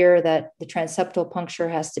see here that the transeptal puncture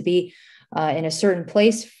has to be in a certain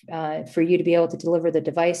place for you to be able to deliver the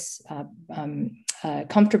device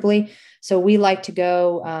comfortably. So we like to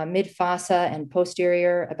go mid fossa and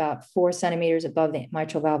posterior, about 4 centimeters above the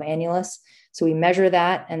mitral valve annulus. So we measure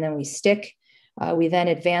that and then we stick. We then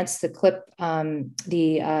advance the clip,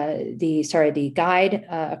 the guide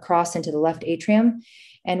across into the left atrium.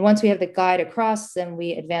 And once we have the guide across, then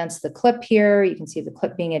we advance the clip here. You can see the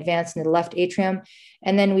clip being advanced into the left atrium.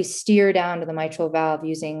 And then we steer down to the mitral valve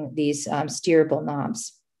using these steerable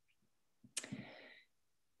knobs.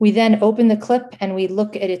 We then open the clip and we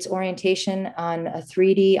look at its orientation on a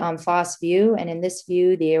 3D FOSS view. And in this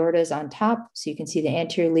view, the aorta is on top. So you can see the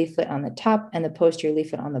anterior leaflet on the top and the posterior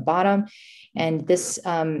leaflet on the bottom. And this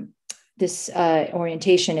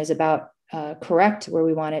orientation is about correct, where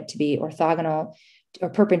we want it to be orthogonal or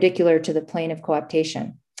perpendicular to the plane of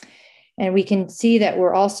coaptation. And we can see that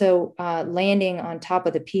we're also landing on top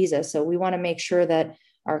of the pisa. So we want to make sure that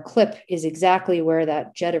our clip is exactly where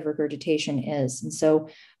that jet of regurgitation is. And so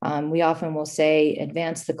we often will say,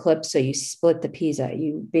 advance the clip so you split the pisa.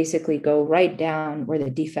 You basically go right down where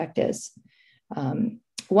the defect is.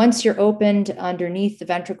 Once you're opened underneath the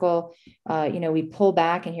ventricle, we pull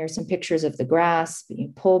back, and here's some pictures of the grasp.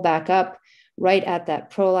 You pull back up right at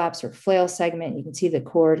that prolapse or flail segment. You can see the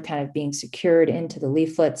cord kind of being secured into the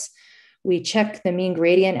leaflets. We check the mean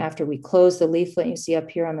gradient after we close the leaflet. You see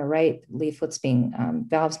up here on the right, leaflets being,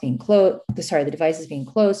 valves being closed, the device is being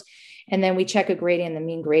closed. And then we check a gradient. The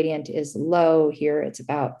mean gradient is low here. It's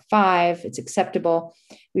about 5. It's acceptable.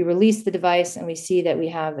 We release the device and we see that we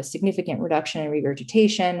have a significant reduction in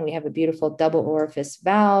regurgitation. We have a beautiful double orifice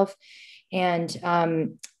valve.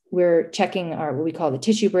 And we're checking what we call the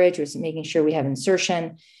tissue bridge, which is making sure we have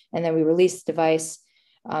insertion. And then we release the device.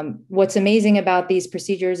 What's amazing about these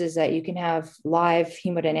procedures is that you can have live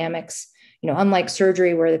hemodynamics, unlike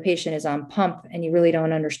surgery where the patient is on pump and you really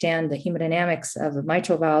don't understand the hemodynamics of a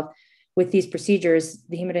mitral valve. With these procedures,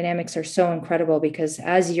 the hemodynamics are so incredible because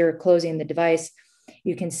as you're closing the device,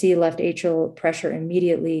 you can see left atrial pressure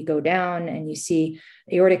immediately go down and you see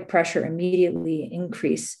aortic pressure immediately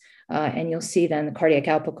increase. And you'll see then the cardiac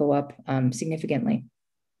output go up significantly.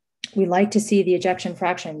 We like to see the ejection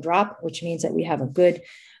fraction drop, which means that we have a good,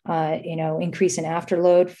 increase in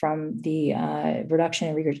afterload from the reduction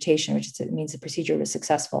in regurgitation, which means the procedure was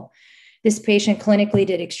successful. This patient clinically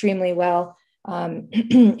did extremely well.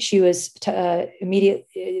 She was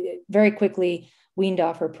very quickly weaned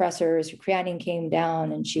off her pressors. Her creatinine came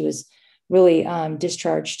down, and she was really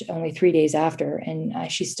discharged only 3 days after. And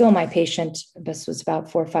she's still my patient. This was about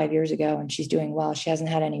 4 or 5 years ago, and she's doing well. She hasn't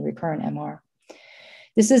had any recurrent MR.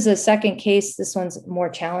 This is a second case. This one's more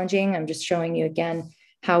challenging. I'm just showing you again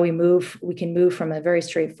how we move. We can move from a very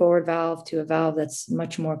straightforward valve to a valve that's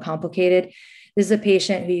much more complicated. This is a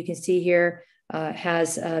patient who you can see here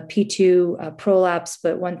has a P2 prolapse,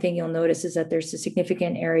 but one thing you'll notice is that there's a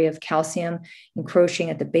significant area of calcium encroaching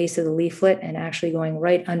at the base of the leaflet and actually going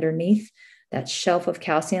right underneath that shelf of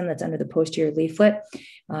calcium that's under the posterior leaflet.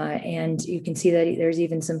 And you can see that there's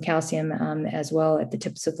even some calcium as well at the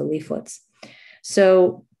tips of the leaflets.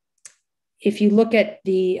 So if you look at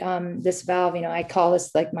this valve, I call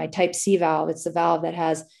this like my type C valve. It's the valve that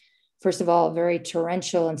has, first of all, a very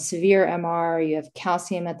torrential and severe MR. You have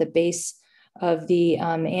calcium at the base of the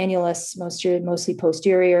annulus, mostly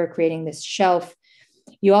posterior, creating this shelf.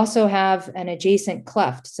 You also have an adjacent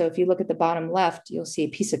cleft. So if you look at the bottom left, you'll see a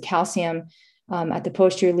piece of calcium at the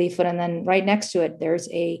posterior leaflet. And then right next to it, there's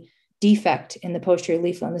a defect in the posterior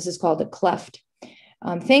leaflet. And this is called a cleft.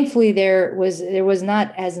 Thankfully, there was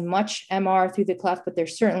not as much MR through the cleft, but there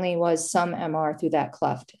certainly was some MR through that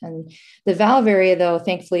cleft. And the valve area, though,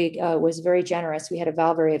 thankfully was very generous. We had a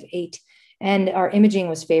valve area of 8, and our imaging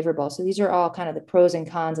was favorable. So these are all kind of the pros and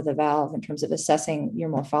cons of the valve in terms of assessing your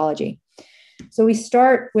morphology. So we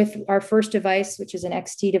start with our first device, which is an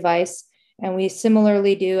XT device. And we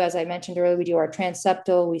similarly do, as I mentioned earlier, we do our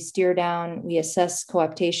transeptal, we steer down, we assess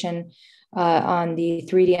coaptation on the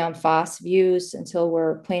 3D on FOSS views until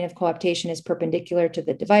where plane of coaptation is perpendicular to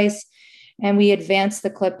the device. And we advance the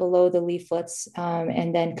clip below the leaflets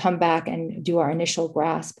and then come back and do our initial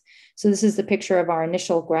grasp. So this is the picture of our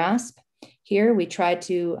initial grasp. Here, we tried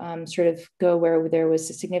to sort of go where there was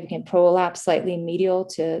a significant prolapse slightly medial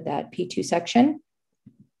to that P2 section.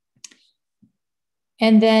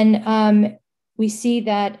 And then we see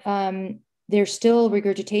that there's still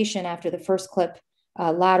regurgitation after the first clip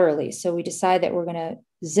laterally. So we decide that we're going to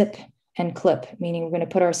zip and clip, meaning we're going to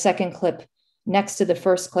put our second clip next to the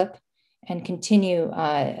first clip and continue,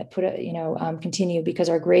 continue because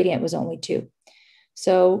our gradient was only 2.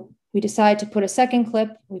 So we decide to put a second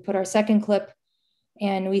clip. We put our second clip,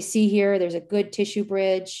 and we see here there's a good tissue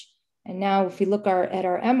bridge. And now if we look at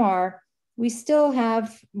our MR, we still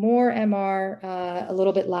have more MR a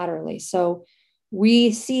little bit laterally. So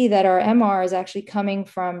we see that our MR is actually coming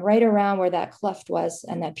from right around where that cleft was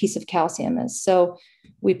and that piece of calcium is. So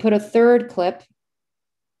we put a third clip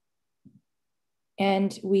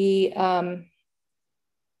and we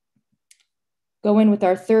go in with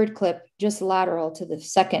our third clip just lateral to the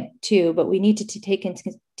second two, but we need to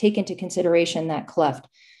take into consideration that cleft.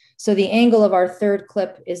 So the angle of our third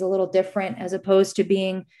clip is a little different, as opposed to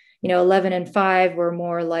being, 11 and 5, we're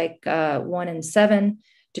more like 1 and 7,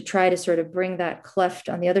 to try to sort of bring that cleft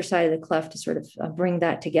on the other side of the cleft to sort of bring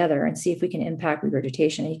that together and see if we can impact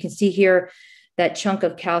regurgitation. And you can see here that chunk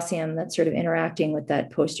of calcium that's sort of interacting with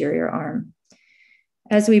that posterior arm.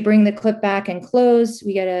 As we bring the clip back and close,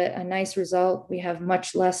 we get a nice result. We have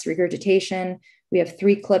much less regurgitation. We have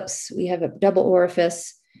 3 clips. We have a double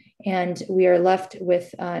orifice, and we are left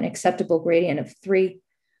with an acceptable gradient of 3.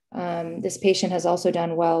 This patient has also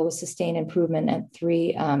done well with sustained improvement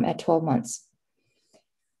at 12 months.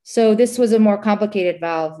 So this was a more complicated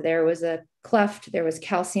valve. There was a cleft, there was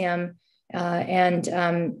calcium, and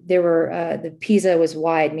the PISA was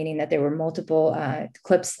wide, meaning that there were multiple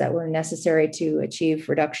clips that were necessary to achieve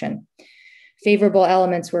reduction. Favorable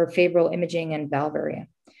elements were favorable imaging and valve area.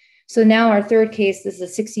 So now our third case, this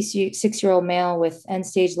is a 66-year-old male with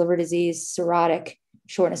end-stage liver disease, cirrhotic,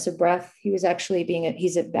 shortness of breath. He's actually being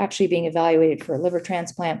evaluated for a liver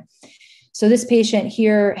transplant. So this patient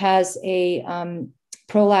here has a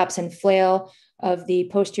prolapse and flail of the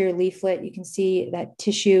posterior leaflet. You can see that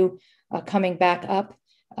tissue coming back up,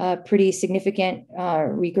 pretty significant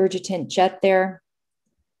regurgitant jet there.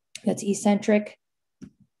 That's eccentric.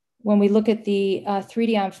 When we look at the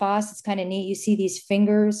 3D en face, it's kind of neat. You see these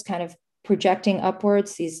fingers kind of projecting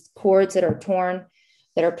upwards, these cords that are torn,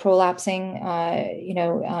 that are prolapsing,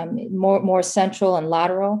 more central and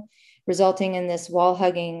lateral, resulting in this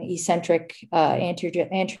wall-hugging eccentric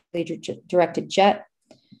anteriorly directed jet.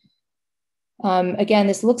 Again,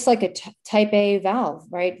 this looks like a type A valve,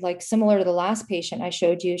 right? Like similar to the last patient I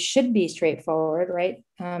showed you, should be straightforward, right?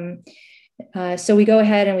 So we go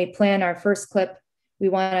ahead and we plan our first clip. We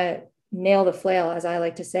want to nail the flail, as I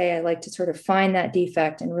like to say. I like to sort of find that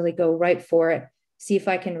defect and really go right for it, see if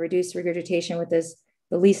I can reduce regurgitation with the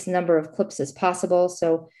least number of clips as possible.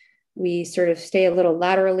 So we sort of stay a little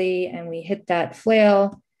laterally and we hit that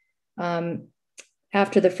flail.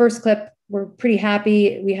 After the first clip, we're pretty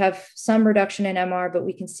happy. We have some reduction in MR, but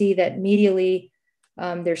we can see that medially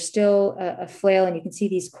there's still a flail, and you can see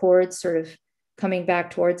these cords sort of coming back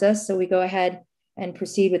towards us. So we go ahead and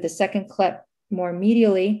proceed with the second clip more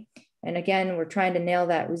medially. And again, we're trying to nail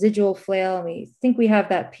that residual flail. And we think we have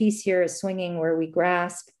that piece here is swinging where we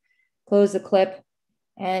grasp, close the clip,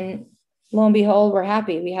 and lo and behold, we're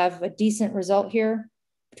happy. We have a decent result here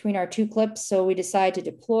between our 2 clips. So we decide to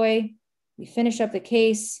deploy. We finish up the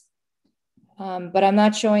case. But I'm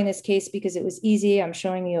not showing this case because it was easy. I'm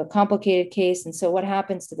showing you a complicated case. And so what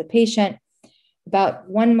happens to the patient? About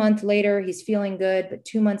 1 month later, he's feeling good, but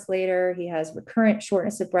 2 months later, he has recurrent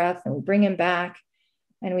shortness of breath, and we bring him back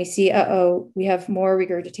and we see, we have more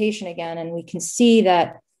regurgitation again. And we can see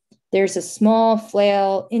that there's a small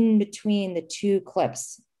flail in between the 2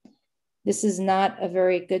 clips. This is not a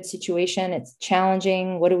very good situation. It's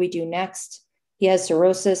challenging. What do we do next? He has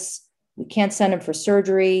cirrhosis. We can't send him for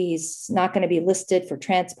surgery. He's not going to be listed for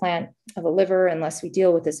transplant of a liver unless we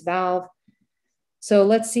deal with this valve. So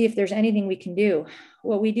let's see if there's anything we can do.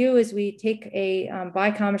 What we do is we take a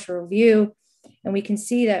biochemical review, and we can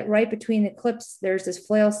see that right between the clips, there's this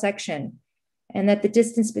flail section, and that the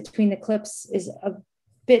distance between the clips is a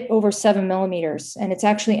bit over 7 millimeters. And it's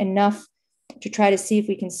actually enough to try to see if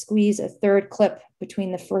we can squeeze a third clip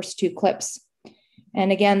between the first 2 clips.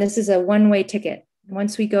 And again, this is a one-way ticket.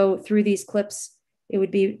 Once we go through these clips, it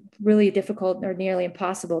would be really difficult or nearly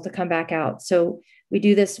impossible to come back out. So we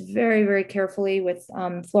do this very, very carefully with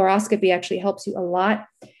fluoroscopy. Actually helps you a lot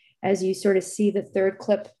as you sort of see the third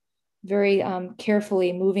clip very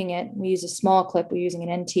carefully moving it. We use a small clip. We're using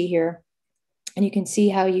an NT here. And you can see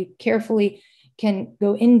how you carefully can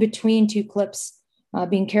go in between 2 clips,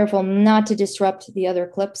 being careful not to disrupt the other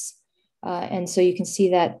clips. And so you can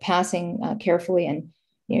see that passing carefully, and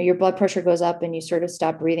your blood pressure goes up and you sort of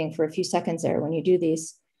stop breathing for a few seconds there when you do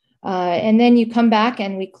these. And then you come back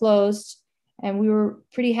and we closed, and we were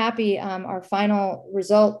pretty happy. Our final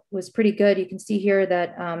result was pretty good. You can see here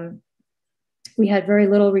that we had very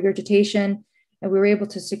little regurgitation, and we were able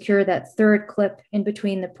to secure that third clip in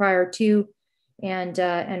between the prior 2.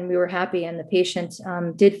 And we were happy, and the patient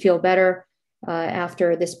did feel better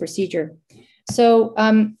after this procedure. So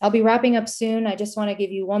I'll be wrapping up soon. I just want to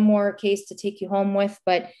give you one more case to take you home with,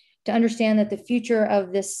 but to understand that the future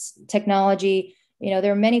of this technology,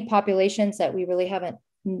 there are many populations that we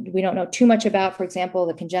don't know too much about. For example,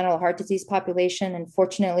 the congenital heart disease population. And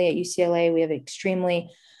fortunately at UCLA, we have an extremely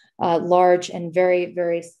large and very,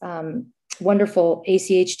 very wonderful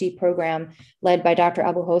ACHD program led by Dr.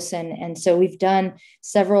 Abu Hossein. And so we've done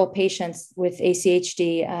several patients with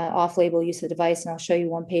ACHD off-label use of the device, and I'll show you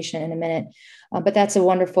one patient in a minute. But that's a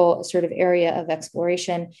wonderful sort of area of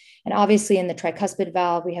exploration. And obviously in the tricuspid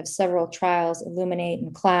valve, we have several trials, Illuminate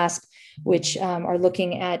and CLASP, which are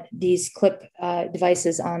looking at these clip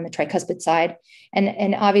devices on the tricuspid side.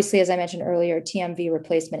 And obviously, as I mentioned earlier, TMV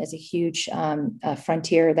replacement is a huge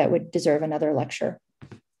frontier that would deserve another lecture.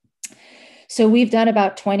 So we've done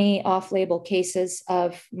about 20 off-label cases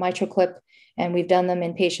of MitraClip, and we've done them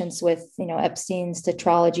in patients with, Epstein's,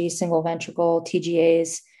 tetralogy, single ventricle,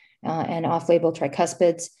 TGAs, and off-label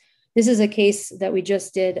tricuspids. This is a case that we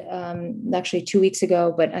just did actually 2 weeks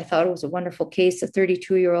ago, but I thought it was a wonderful case, a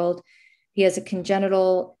 32-year-old. He has a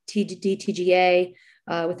congenital DTGA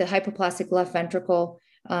with a hypoplastic left ventricle,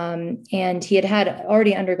 and he had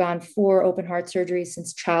already undergone 4 open heart surgeries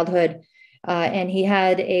since childhood. And he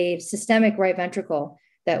had a systemic right ventricle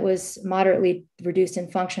that was moderately reduced in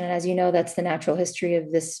function. And as you know, that's the natural history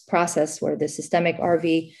of this process where the systemic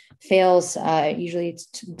RV fails, usually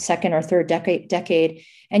it's second or third decade,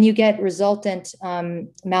 and you get resultant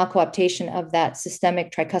malcoaptation of that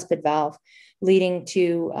systemic tricuspid valve, leading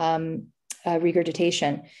to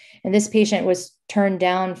regurgitation. And this patient was turned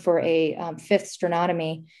down for a 5th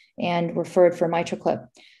sternotomy and referred for MitraClip.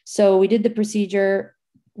 So we did the procedure.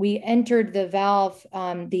 We entered the valve,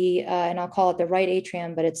 and I'll call it the right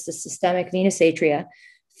atrium, but it's the systemic venous atria,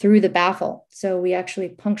 through the baffle. So we actually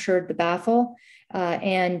punctured the baffle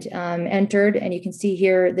and entered. And you can see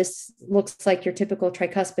here, this looks like your typical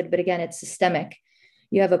tricuspid, but again, it's systemic.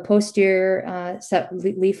 You have a posterior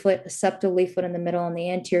leaflet, a septal leaflet in the middle, and the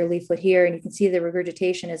anterior leaflet here. And you can see the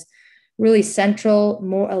regurgitation is really central,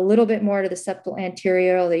 a little bit more to the septal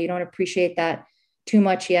anterior, although you don't appreciate that too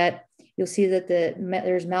much yet. You'll see that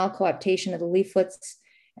there's malcoaptation of the leaflets.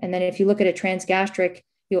 And then if you look at a transgastric,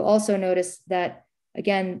 you'll also notice that,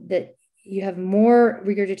 again, that you have more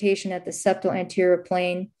regurgitation at the septal anterior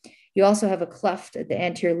plane. You also have a cleft at the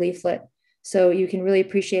anterior leaflet. So you can really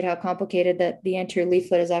appreciate how complicated that the anterior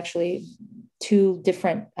leaflet is actually 2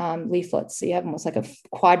 different leaflets. So you have almost like a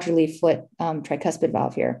quadrileaflet tricuspid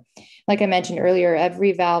valve here. Like I mentioned earlier,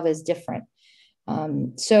 every valve is different.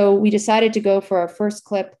 So we decided to go for our first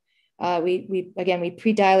clip. We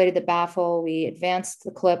pre-dilated the baffle. We advanced the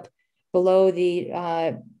clip below the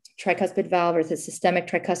tricuspid valve, or the systemic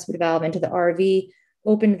tricuspid valve, into the RV,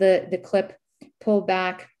 opened the clip, pulled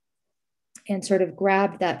back, and sort of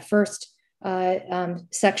grabbed that first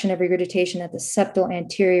section of regurgitation at the septal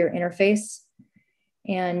anterior interface.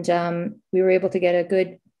 And we were able to get a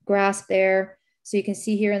good grasp there. So you can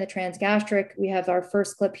see here in the transgastric, we have our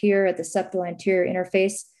first clip here at the septal anterior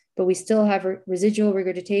interface, but we still have residual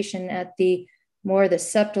regurgitation at the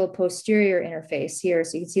septal posterior interface here.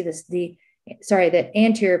 So you can see the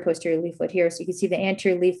anterior posterior leaflet here. So you can see the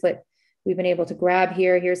anterior leaflet we've been able to grab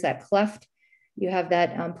here. Here's that cleft. You have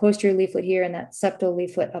that posterior leaflet here and that septal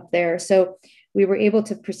leaflet up there. So we were able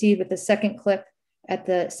to proceed with the second clip at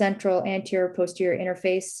the central anterior posterior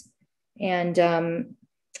interface. And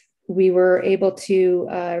we were able to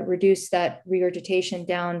reduce that regurgitation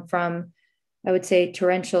down from, I would say,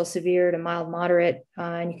 torrential severe to mild moderate.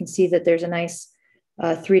 And you can see that there's a nice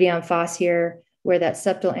 3D en face here where that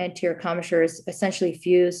septal anterior commissure is essentially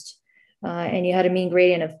fused. And you had a mean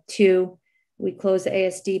gradient of 2. We closed the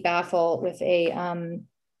ASD baffle with a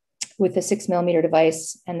 6mm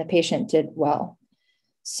device, and the patient did well.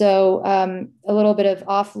 So a little bit of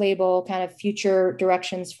off-label kind of future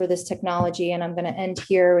directions for this technology. And I'm going to end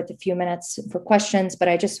here with a few minutes for questions, but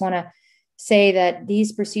I just want to say that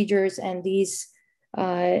these procedures and these,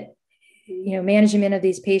 management of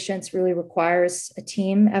these patients really requires a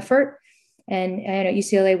team effort. And at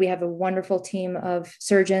UCLA, we have a wonderful team of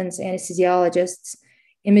surgeons, anesthesiologists,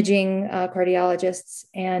 imaging cardiologists,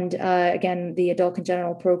 and again, the adult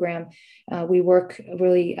congenital program. We work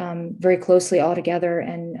really very closely all together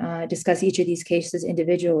and discuss each of these cases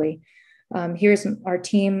individually. Here's our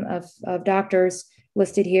team of doctors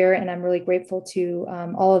listed here, and I'm really grateful to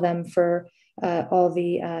all of them for all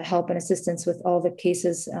the help and assistance with all the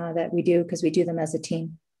cases that we do, because we do them as a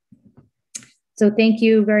team. So thank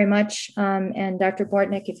you very much. And Dr.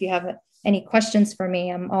 Bortnick, if you have any questions for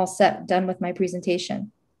me, I'm all set, done with my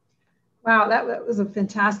presentation. Wow, that was a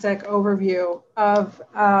fantastic overview of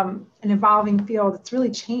an evolving field. It's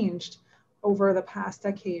really changed over the past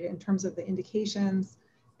decade in terms of the indications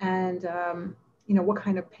and what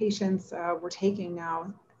kind of patients we're taking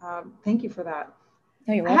now. Thank you for that.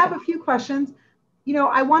 Oh, you're I have welcome. a few questions.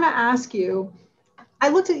 I want to ask you, I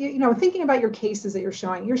looked at thinking about your cases that you're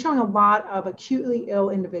showing a lot of acutely ill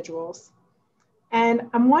individuals. And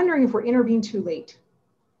I'm wondering if we're intervened too late.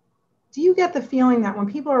 Do you get the feeling that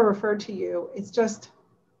when people are referred to you, it's just,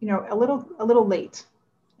 a little late?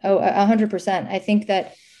 Oh, 100%. I think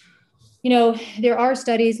that, there are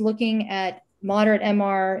studies looking at moderate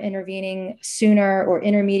MR intervening sooner or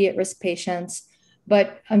intermediate risk patients,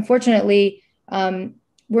 but unfortunately,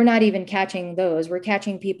 we're not even catching those. We're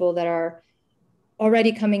catching people that are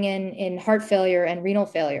already coming in heart failure and renal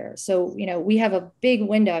failure. So, we have a big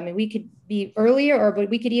window. I mean, we could be earlier, but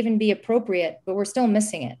we could even be appropriate, but we're still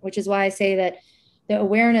missing it, which is why I say that the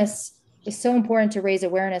awareness is so important, to raise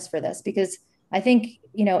awareness for this, because I think,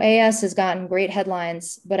 AS has gotten great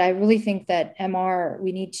headlines, but I really think that MR,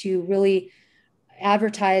 we need to really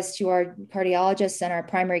advertise to our cardiologists and our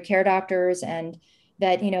primary care doctors, and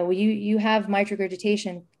that, you have mitral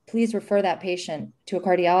regurgitation, please refer that patient to a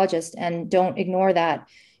cardiologist and don't ignore that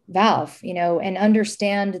valve, and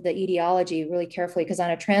understand the etiology really carefully. Because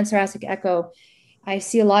on a transthoracic echo, I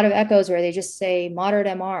see a lot of echoes where they just say moderate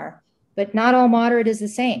MR, but not all moderate is the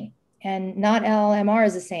same, and not all MR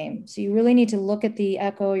is the same. So you really need to look at the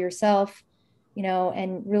echo yourself,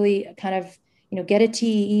 and really kind of, get a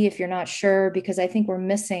TEE if you're not sure, because I think we're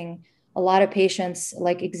missing a lot of patients,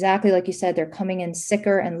 like exactly like you said, they're coming in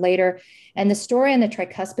sicker and later. And the story on the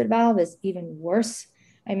tricuspid valve is even worse.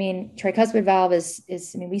 I mean, tricuspid valve is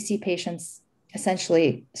we see patients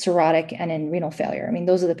essentially cirrhotic and in renal failure. I mean,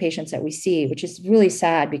 those are the patients that we see, which is really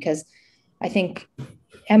sad, because I think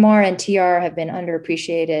MR and TR have been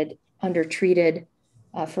underappreciated, undertreated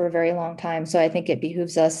for a very long time. So I think it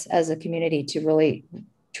behooves us as a community to really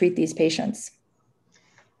treat these patients.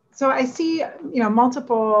 So I see,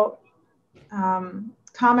 multiple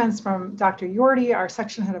comments from Dr. Yordi, our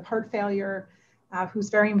section head of heart failure, who's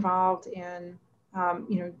very involved in,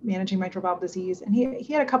 managing mitral valve disease. And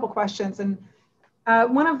he had a couple questions. And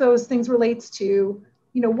one of those things relates to,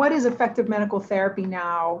 what is effective medical therapy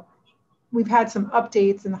now? We've had some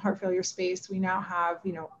updates in the heart failure space. We now have,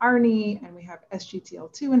 ARNI, and we have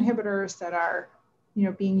SGLT2 inhibitors that are,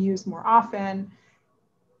 being used more often.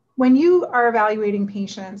 When you are evaluating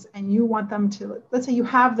patients and you want them to, let's say you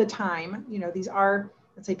have the time, these are,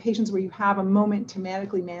 let's say, patients where you have a moment to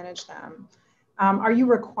medically manage them. Are you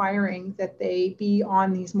requiring that they be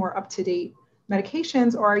on these more up-to-date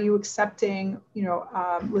medications, or are you accepting,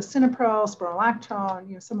 lisinopril,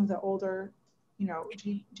 spironolactone, some of the older,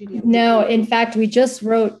 GDM? No, in fact, I just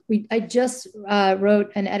wrote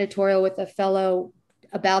an editorial with a fellow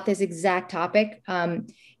about this exact topic.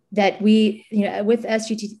 That we, with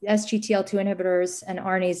SGLT2 inhibitors and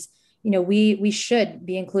ARNIs, we should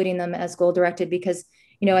be including them as goal directed, because,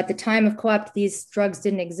 at the time of COAPT, these drugs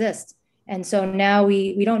didn't exist. And so now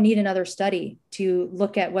we don't need another study to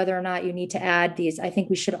look at whether or not you need to add these. I think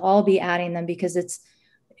we should all be adding them, because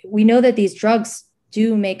we know that these drugs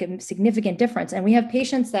do make a significant difference. And we have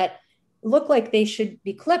patients that look like they should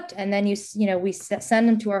be clipped, and then we send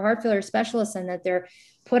them to our heart failure specialists, and that they're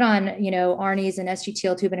put on, ARNIs and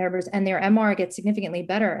SGLT2 inhibitors, and their MR gets significantly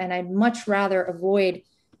better. And I'd much rather avoid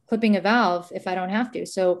clipping a valve if I don't have to.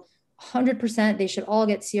 So 100%, they should all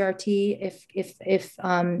get CRT if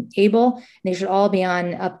able. They should all be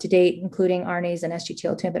on up to date, including ARNIs and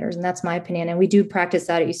SGLT2 inhibitors. And that's my opinion. And we do practice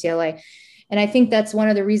that at UCLA. And I think that's one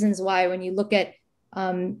of the reasons why, when you look at,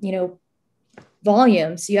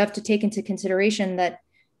 volumes, you have to take into consideration that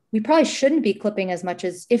we probably shouldn't be clipping as much.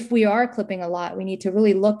 As if we are clipping a lot, we need to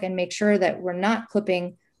really look and make sure that we're not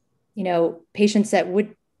clipping, patients that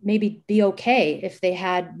would maybe be okay if they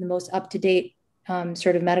had the most up-to-date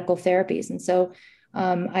sort of medical therapies. And so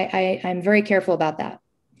I'm very careful about that,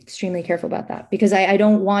 extremely careful about that, because I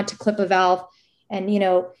don't want to clip a valve. And,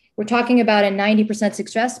 we're talking about a 90%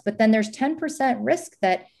 success, but then there's 10% risk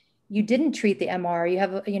that you didn't treat the MR, you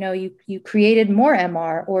have, you created more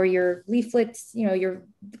MR, or your leaflets, your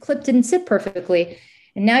clip didn't sit perfectly.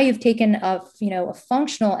 And now you've taken a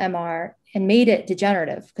functional MR and made it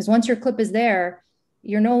degenerative, because once your clip is there,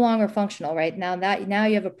 you're no longer functional, right? Now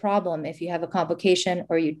you have a problem if you have a complication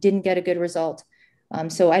or you didn't get a good result.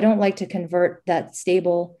 So I don't like to convert that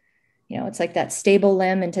stable, it's like that stable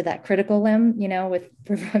limb into that critical limb, with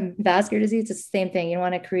vascular disease. It's the same thing. You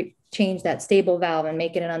want to change that stable valve and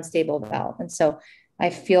make it an unstable valve. And so I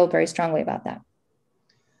feel very strongly about that.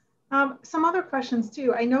 Some other questions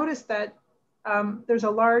too. I noticed that there's a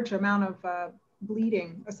large amount of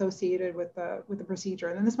bleeding associated with the procedure.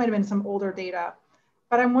 And this might've been some older data,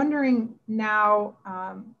 but I'm wondering now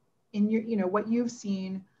in your, what you've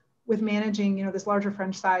seen, with managing, this larger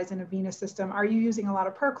French size in a venous system? Are you using a lot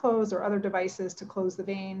of perclose or other devices to close the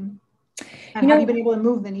vein? And have you been able to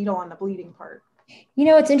move the needle on the bleeding part?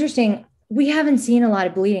 It's interesting. We haven't seen a lot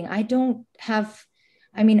of bleeding. I don't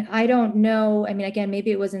know. Again,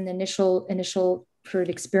 maybe it was in the initial sort of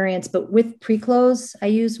experience, but with pre-close, I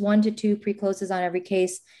use 1 to 2 pre-closes on every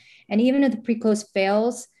case. And even if the pre-close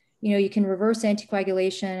fails, you can reverse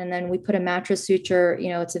anticoagulation, and then we put a mattress suture,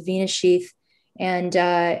 it's a venous sheath. And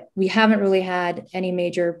we haven't really had any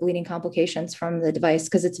major bleeding complications from the device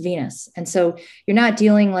because it's venous. And so you're not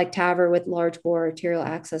dealing like TAVR with large bore arterial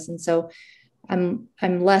access. And so I'm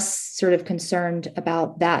less sort of concerned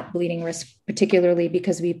about that bleeding risk, particularly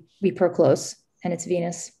because we perclose and it's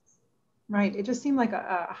venous. Right. It just seemed like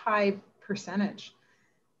a high percentage.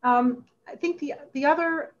 I think the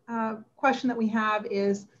other question that we have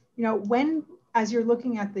is, when, as you're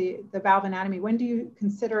looking at the valve anatomy, when do you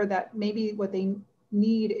consider that maybe what they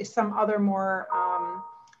need is some other more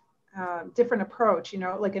different approach,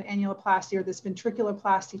 like an annuloplasty or this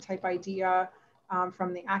ventriculoplasty type idea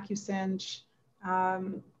from the AccuCinch,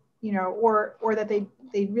 or that they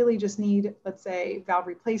really just need, let's say, valve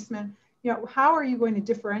replacement? How are you going to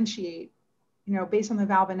differentiate, based on the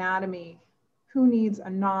valve anatomy, who needs a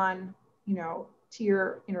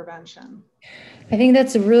non-TEER intervention? I think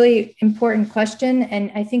that's a really important question.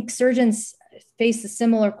 And I think surgeons face a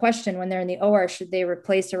similar question when they're in the OR, should they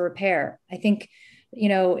replace or repair? I think,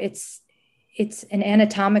 it's an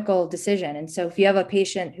anatomical decision. And so if you have a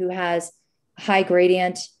patient who has high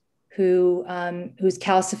gradient, who's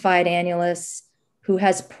calcified annulus, who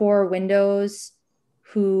has poor windows,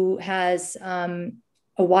 who has a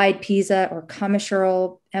wide PISA or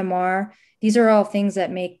commissural MR, these are all things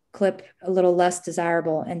that make clip a little less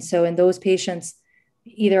desirable. And so in those patients,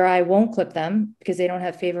 either I won't clip them because they don't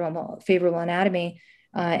have favorable anatomy,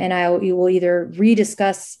 and you will either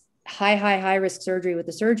rediscuss high risk surgery with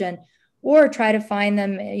the surgeon, or try to find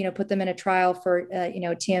them, put them in a trial for,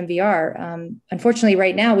 TMVR. Unfortunately,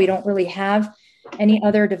 right now, we don't really have any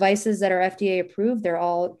other devices that are FDA approved. They're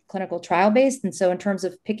all clinical trial based. And so in terms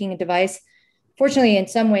of picking a device, fortunately, in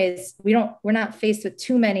some ways, we're not faced with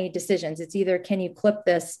too many decisions. It's either, can you clip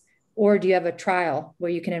this, or do you have a trial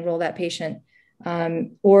where you can enroll that patient?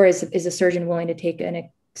 Or is a surgeon willing to take an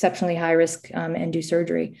exceptionally high risk and do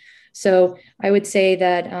surgery? So I would say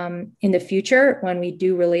that in the future, when we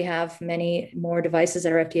do really have many more devices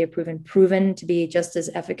that are FDA proven to be just as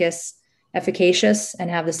efficacious and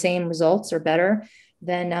have the same results or better,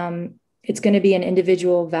 then it's going to be an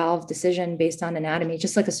individual valve decision based on anatomy,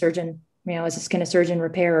 just like a surgeon, is this can a surgeon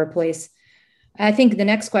repair or replace? I think the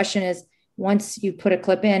next question is, once you put a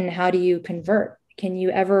clip in, how do you convert? Can you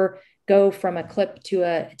ever go from a clip to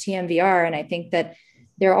a TMVR? And I think that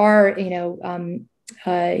there are,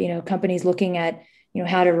 companies looking at,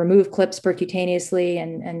 how to remove clips percutaneously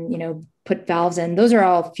and put valves in. Those are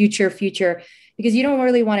all future, because you don't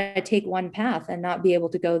really want to take one path and not be able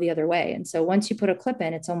to go the other way. And so once you put a clip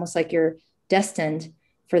in, it's almost like you're destined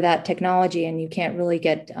for that technology, and you can't really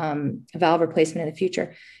get a valve replacement in the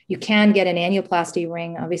future. You can get an annuloplasty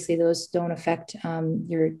ring. Obviously, those don't affect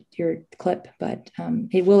your clip, but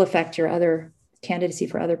it will affect your other candidacy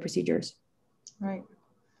for other procedures. Right.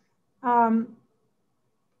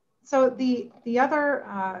 So the other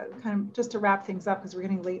kind of, just to wrap things up, because we're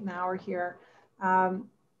getting late in the hour here,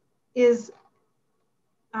 is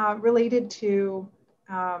related to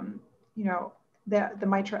the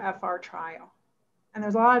Mitra FR trial. And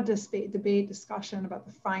there's a lot of discussion about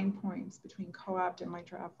the fine points between COAPT and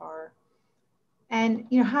Mitra FR. And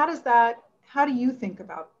how do you think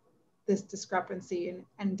about this discrepancy,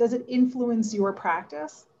 and does it influence your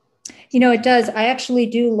practice? It does. I actually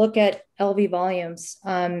do look at LV volumes,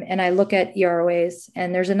 and I look at EROAs,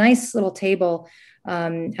 and there's a nice little table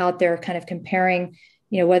out there kind of comparing,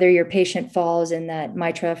 whether your patient falls in that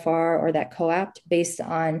Mitra FR or that COAPT based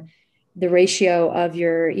on the ratio of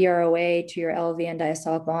your EROA to your LV and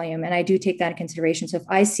diastolic volume. And I do take that into consideration. So if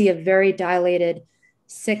I see a very dilated,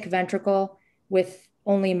 sick ventricle with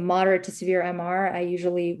only moderate to severe MR, I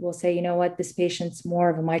usually will say, this patient's more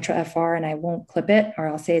of a Mitra FR, and I won't clip it, or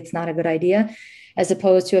I'll say it's not a good idea, as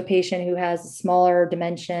opposed to a patient who has a smaller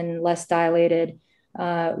dimension, less dilated,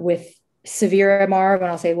 with severe MR, when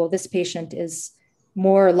I'll say, well, this patient is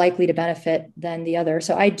more likely to benefit than the other.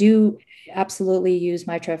 So I do absolutely use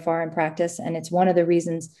Mitra FR in practice. And it's one of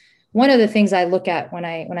the things I look at when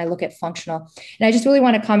I look at functional. And I just really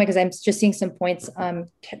want to comment, because I'm just seeing some points,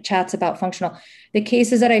 chats about functional. The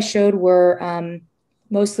cases that I showed were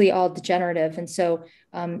mostly all degenerative. And so,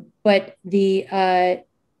 but the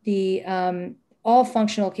all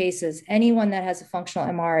functional cases, anyone that has a functional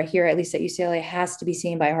MR here, at least at UCLA, has to be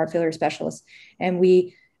seen by a heart failure specialist. And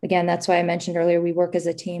we, again, that's why I mentioned earlier, we work as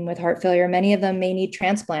a team with heart failure. Many of them may need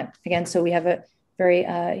transplant. Again, so we have a very,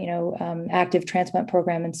 active transplant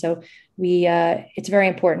program. And so it's very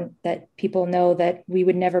important that people know that we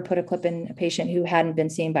would never put a clip in a patient who hadn't been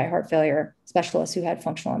seen by a heart failure specialist who had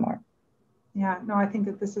functional MR. Yeah, no, I think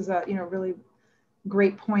that this is a, really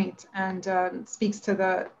great point, and speaks to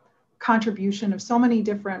the contribution of so many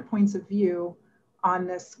different points of view on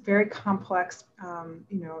this very complex,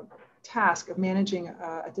 task of managing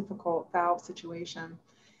a difficult valve situation.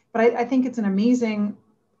 But I think it's an amazing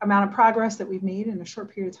amount of progress that we've made in a short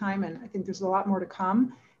period of time, and I think there's a lot more to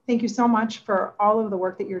come. Thank you so much for all of the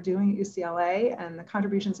work that you're doing at UCLA and the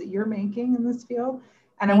contributions that you're making in this field.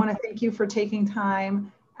 And I want to thank you for taking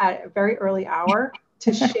time at a very early hour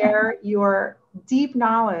to share your deep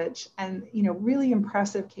knowledge and really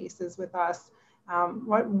impressive cases with us.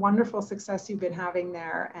 What wonderful success you've been having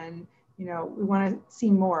there, and we want to see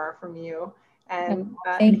more from you and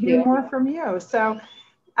hear more from you. So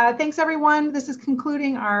thanks everyone. This is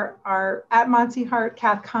concluding our at Monty Heart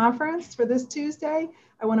Cath conference for this Tuesday.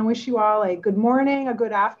 I want to wish you all a good morning, a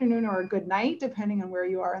good afternoon, or a good night, depending on where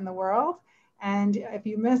you are in the world. And if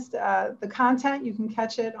you missed the content, you can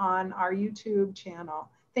catch it on our YouTube channel.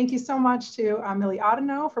 Thank you so much to Millie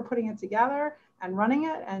Audino for putting it together and running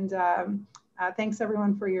it. And thanks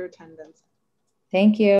everyone for your attendance. Thank you.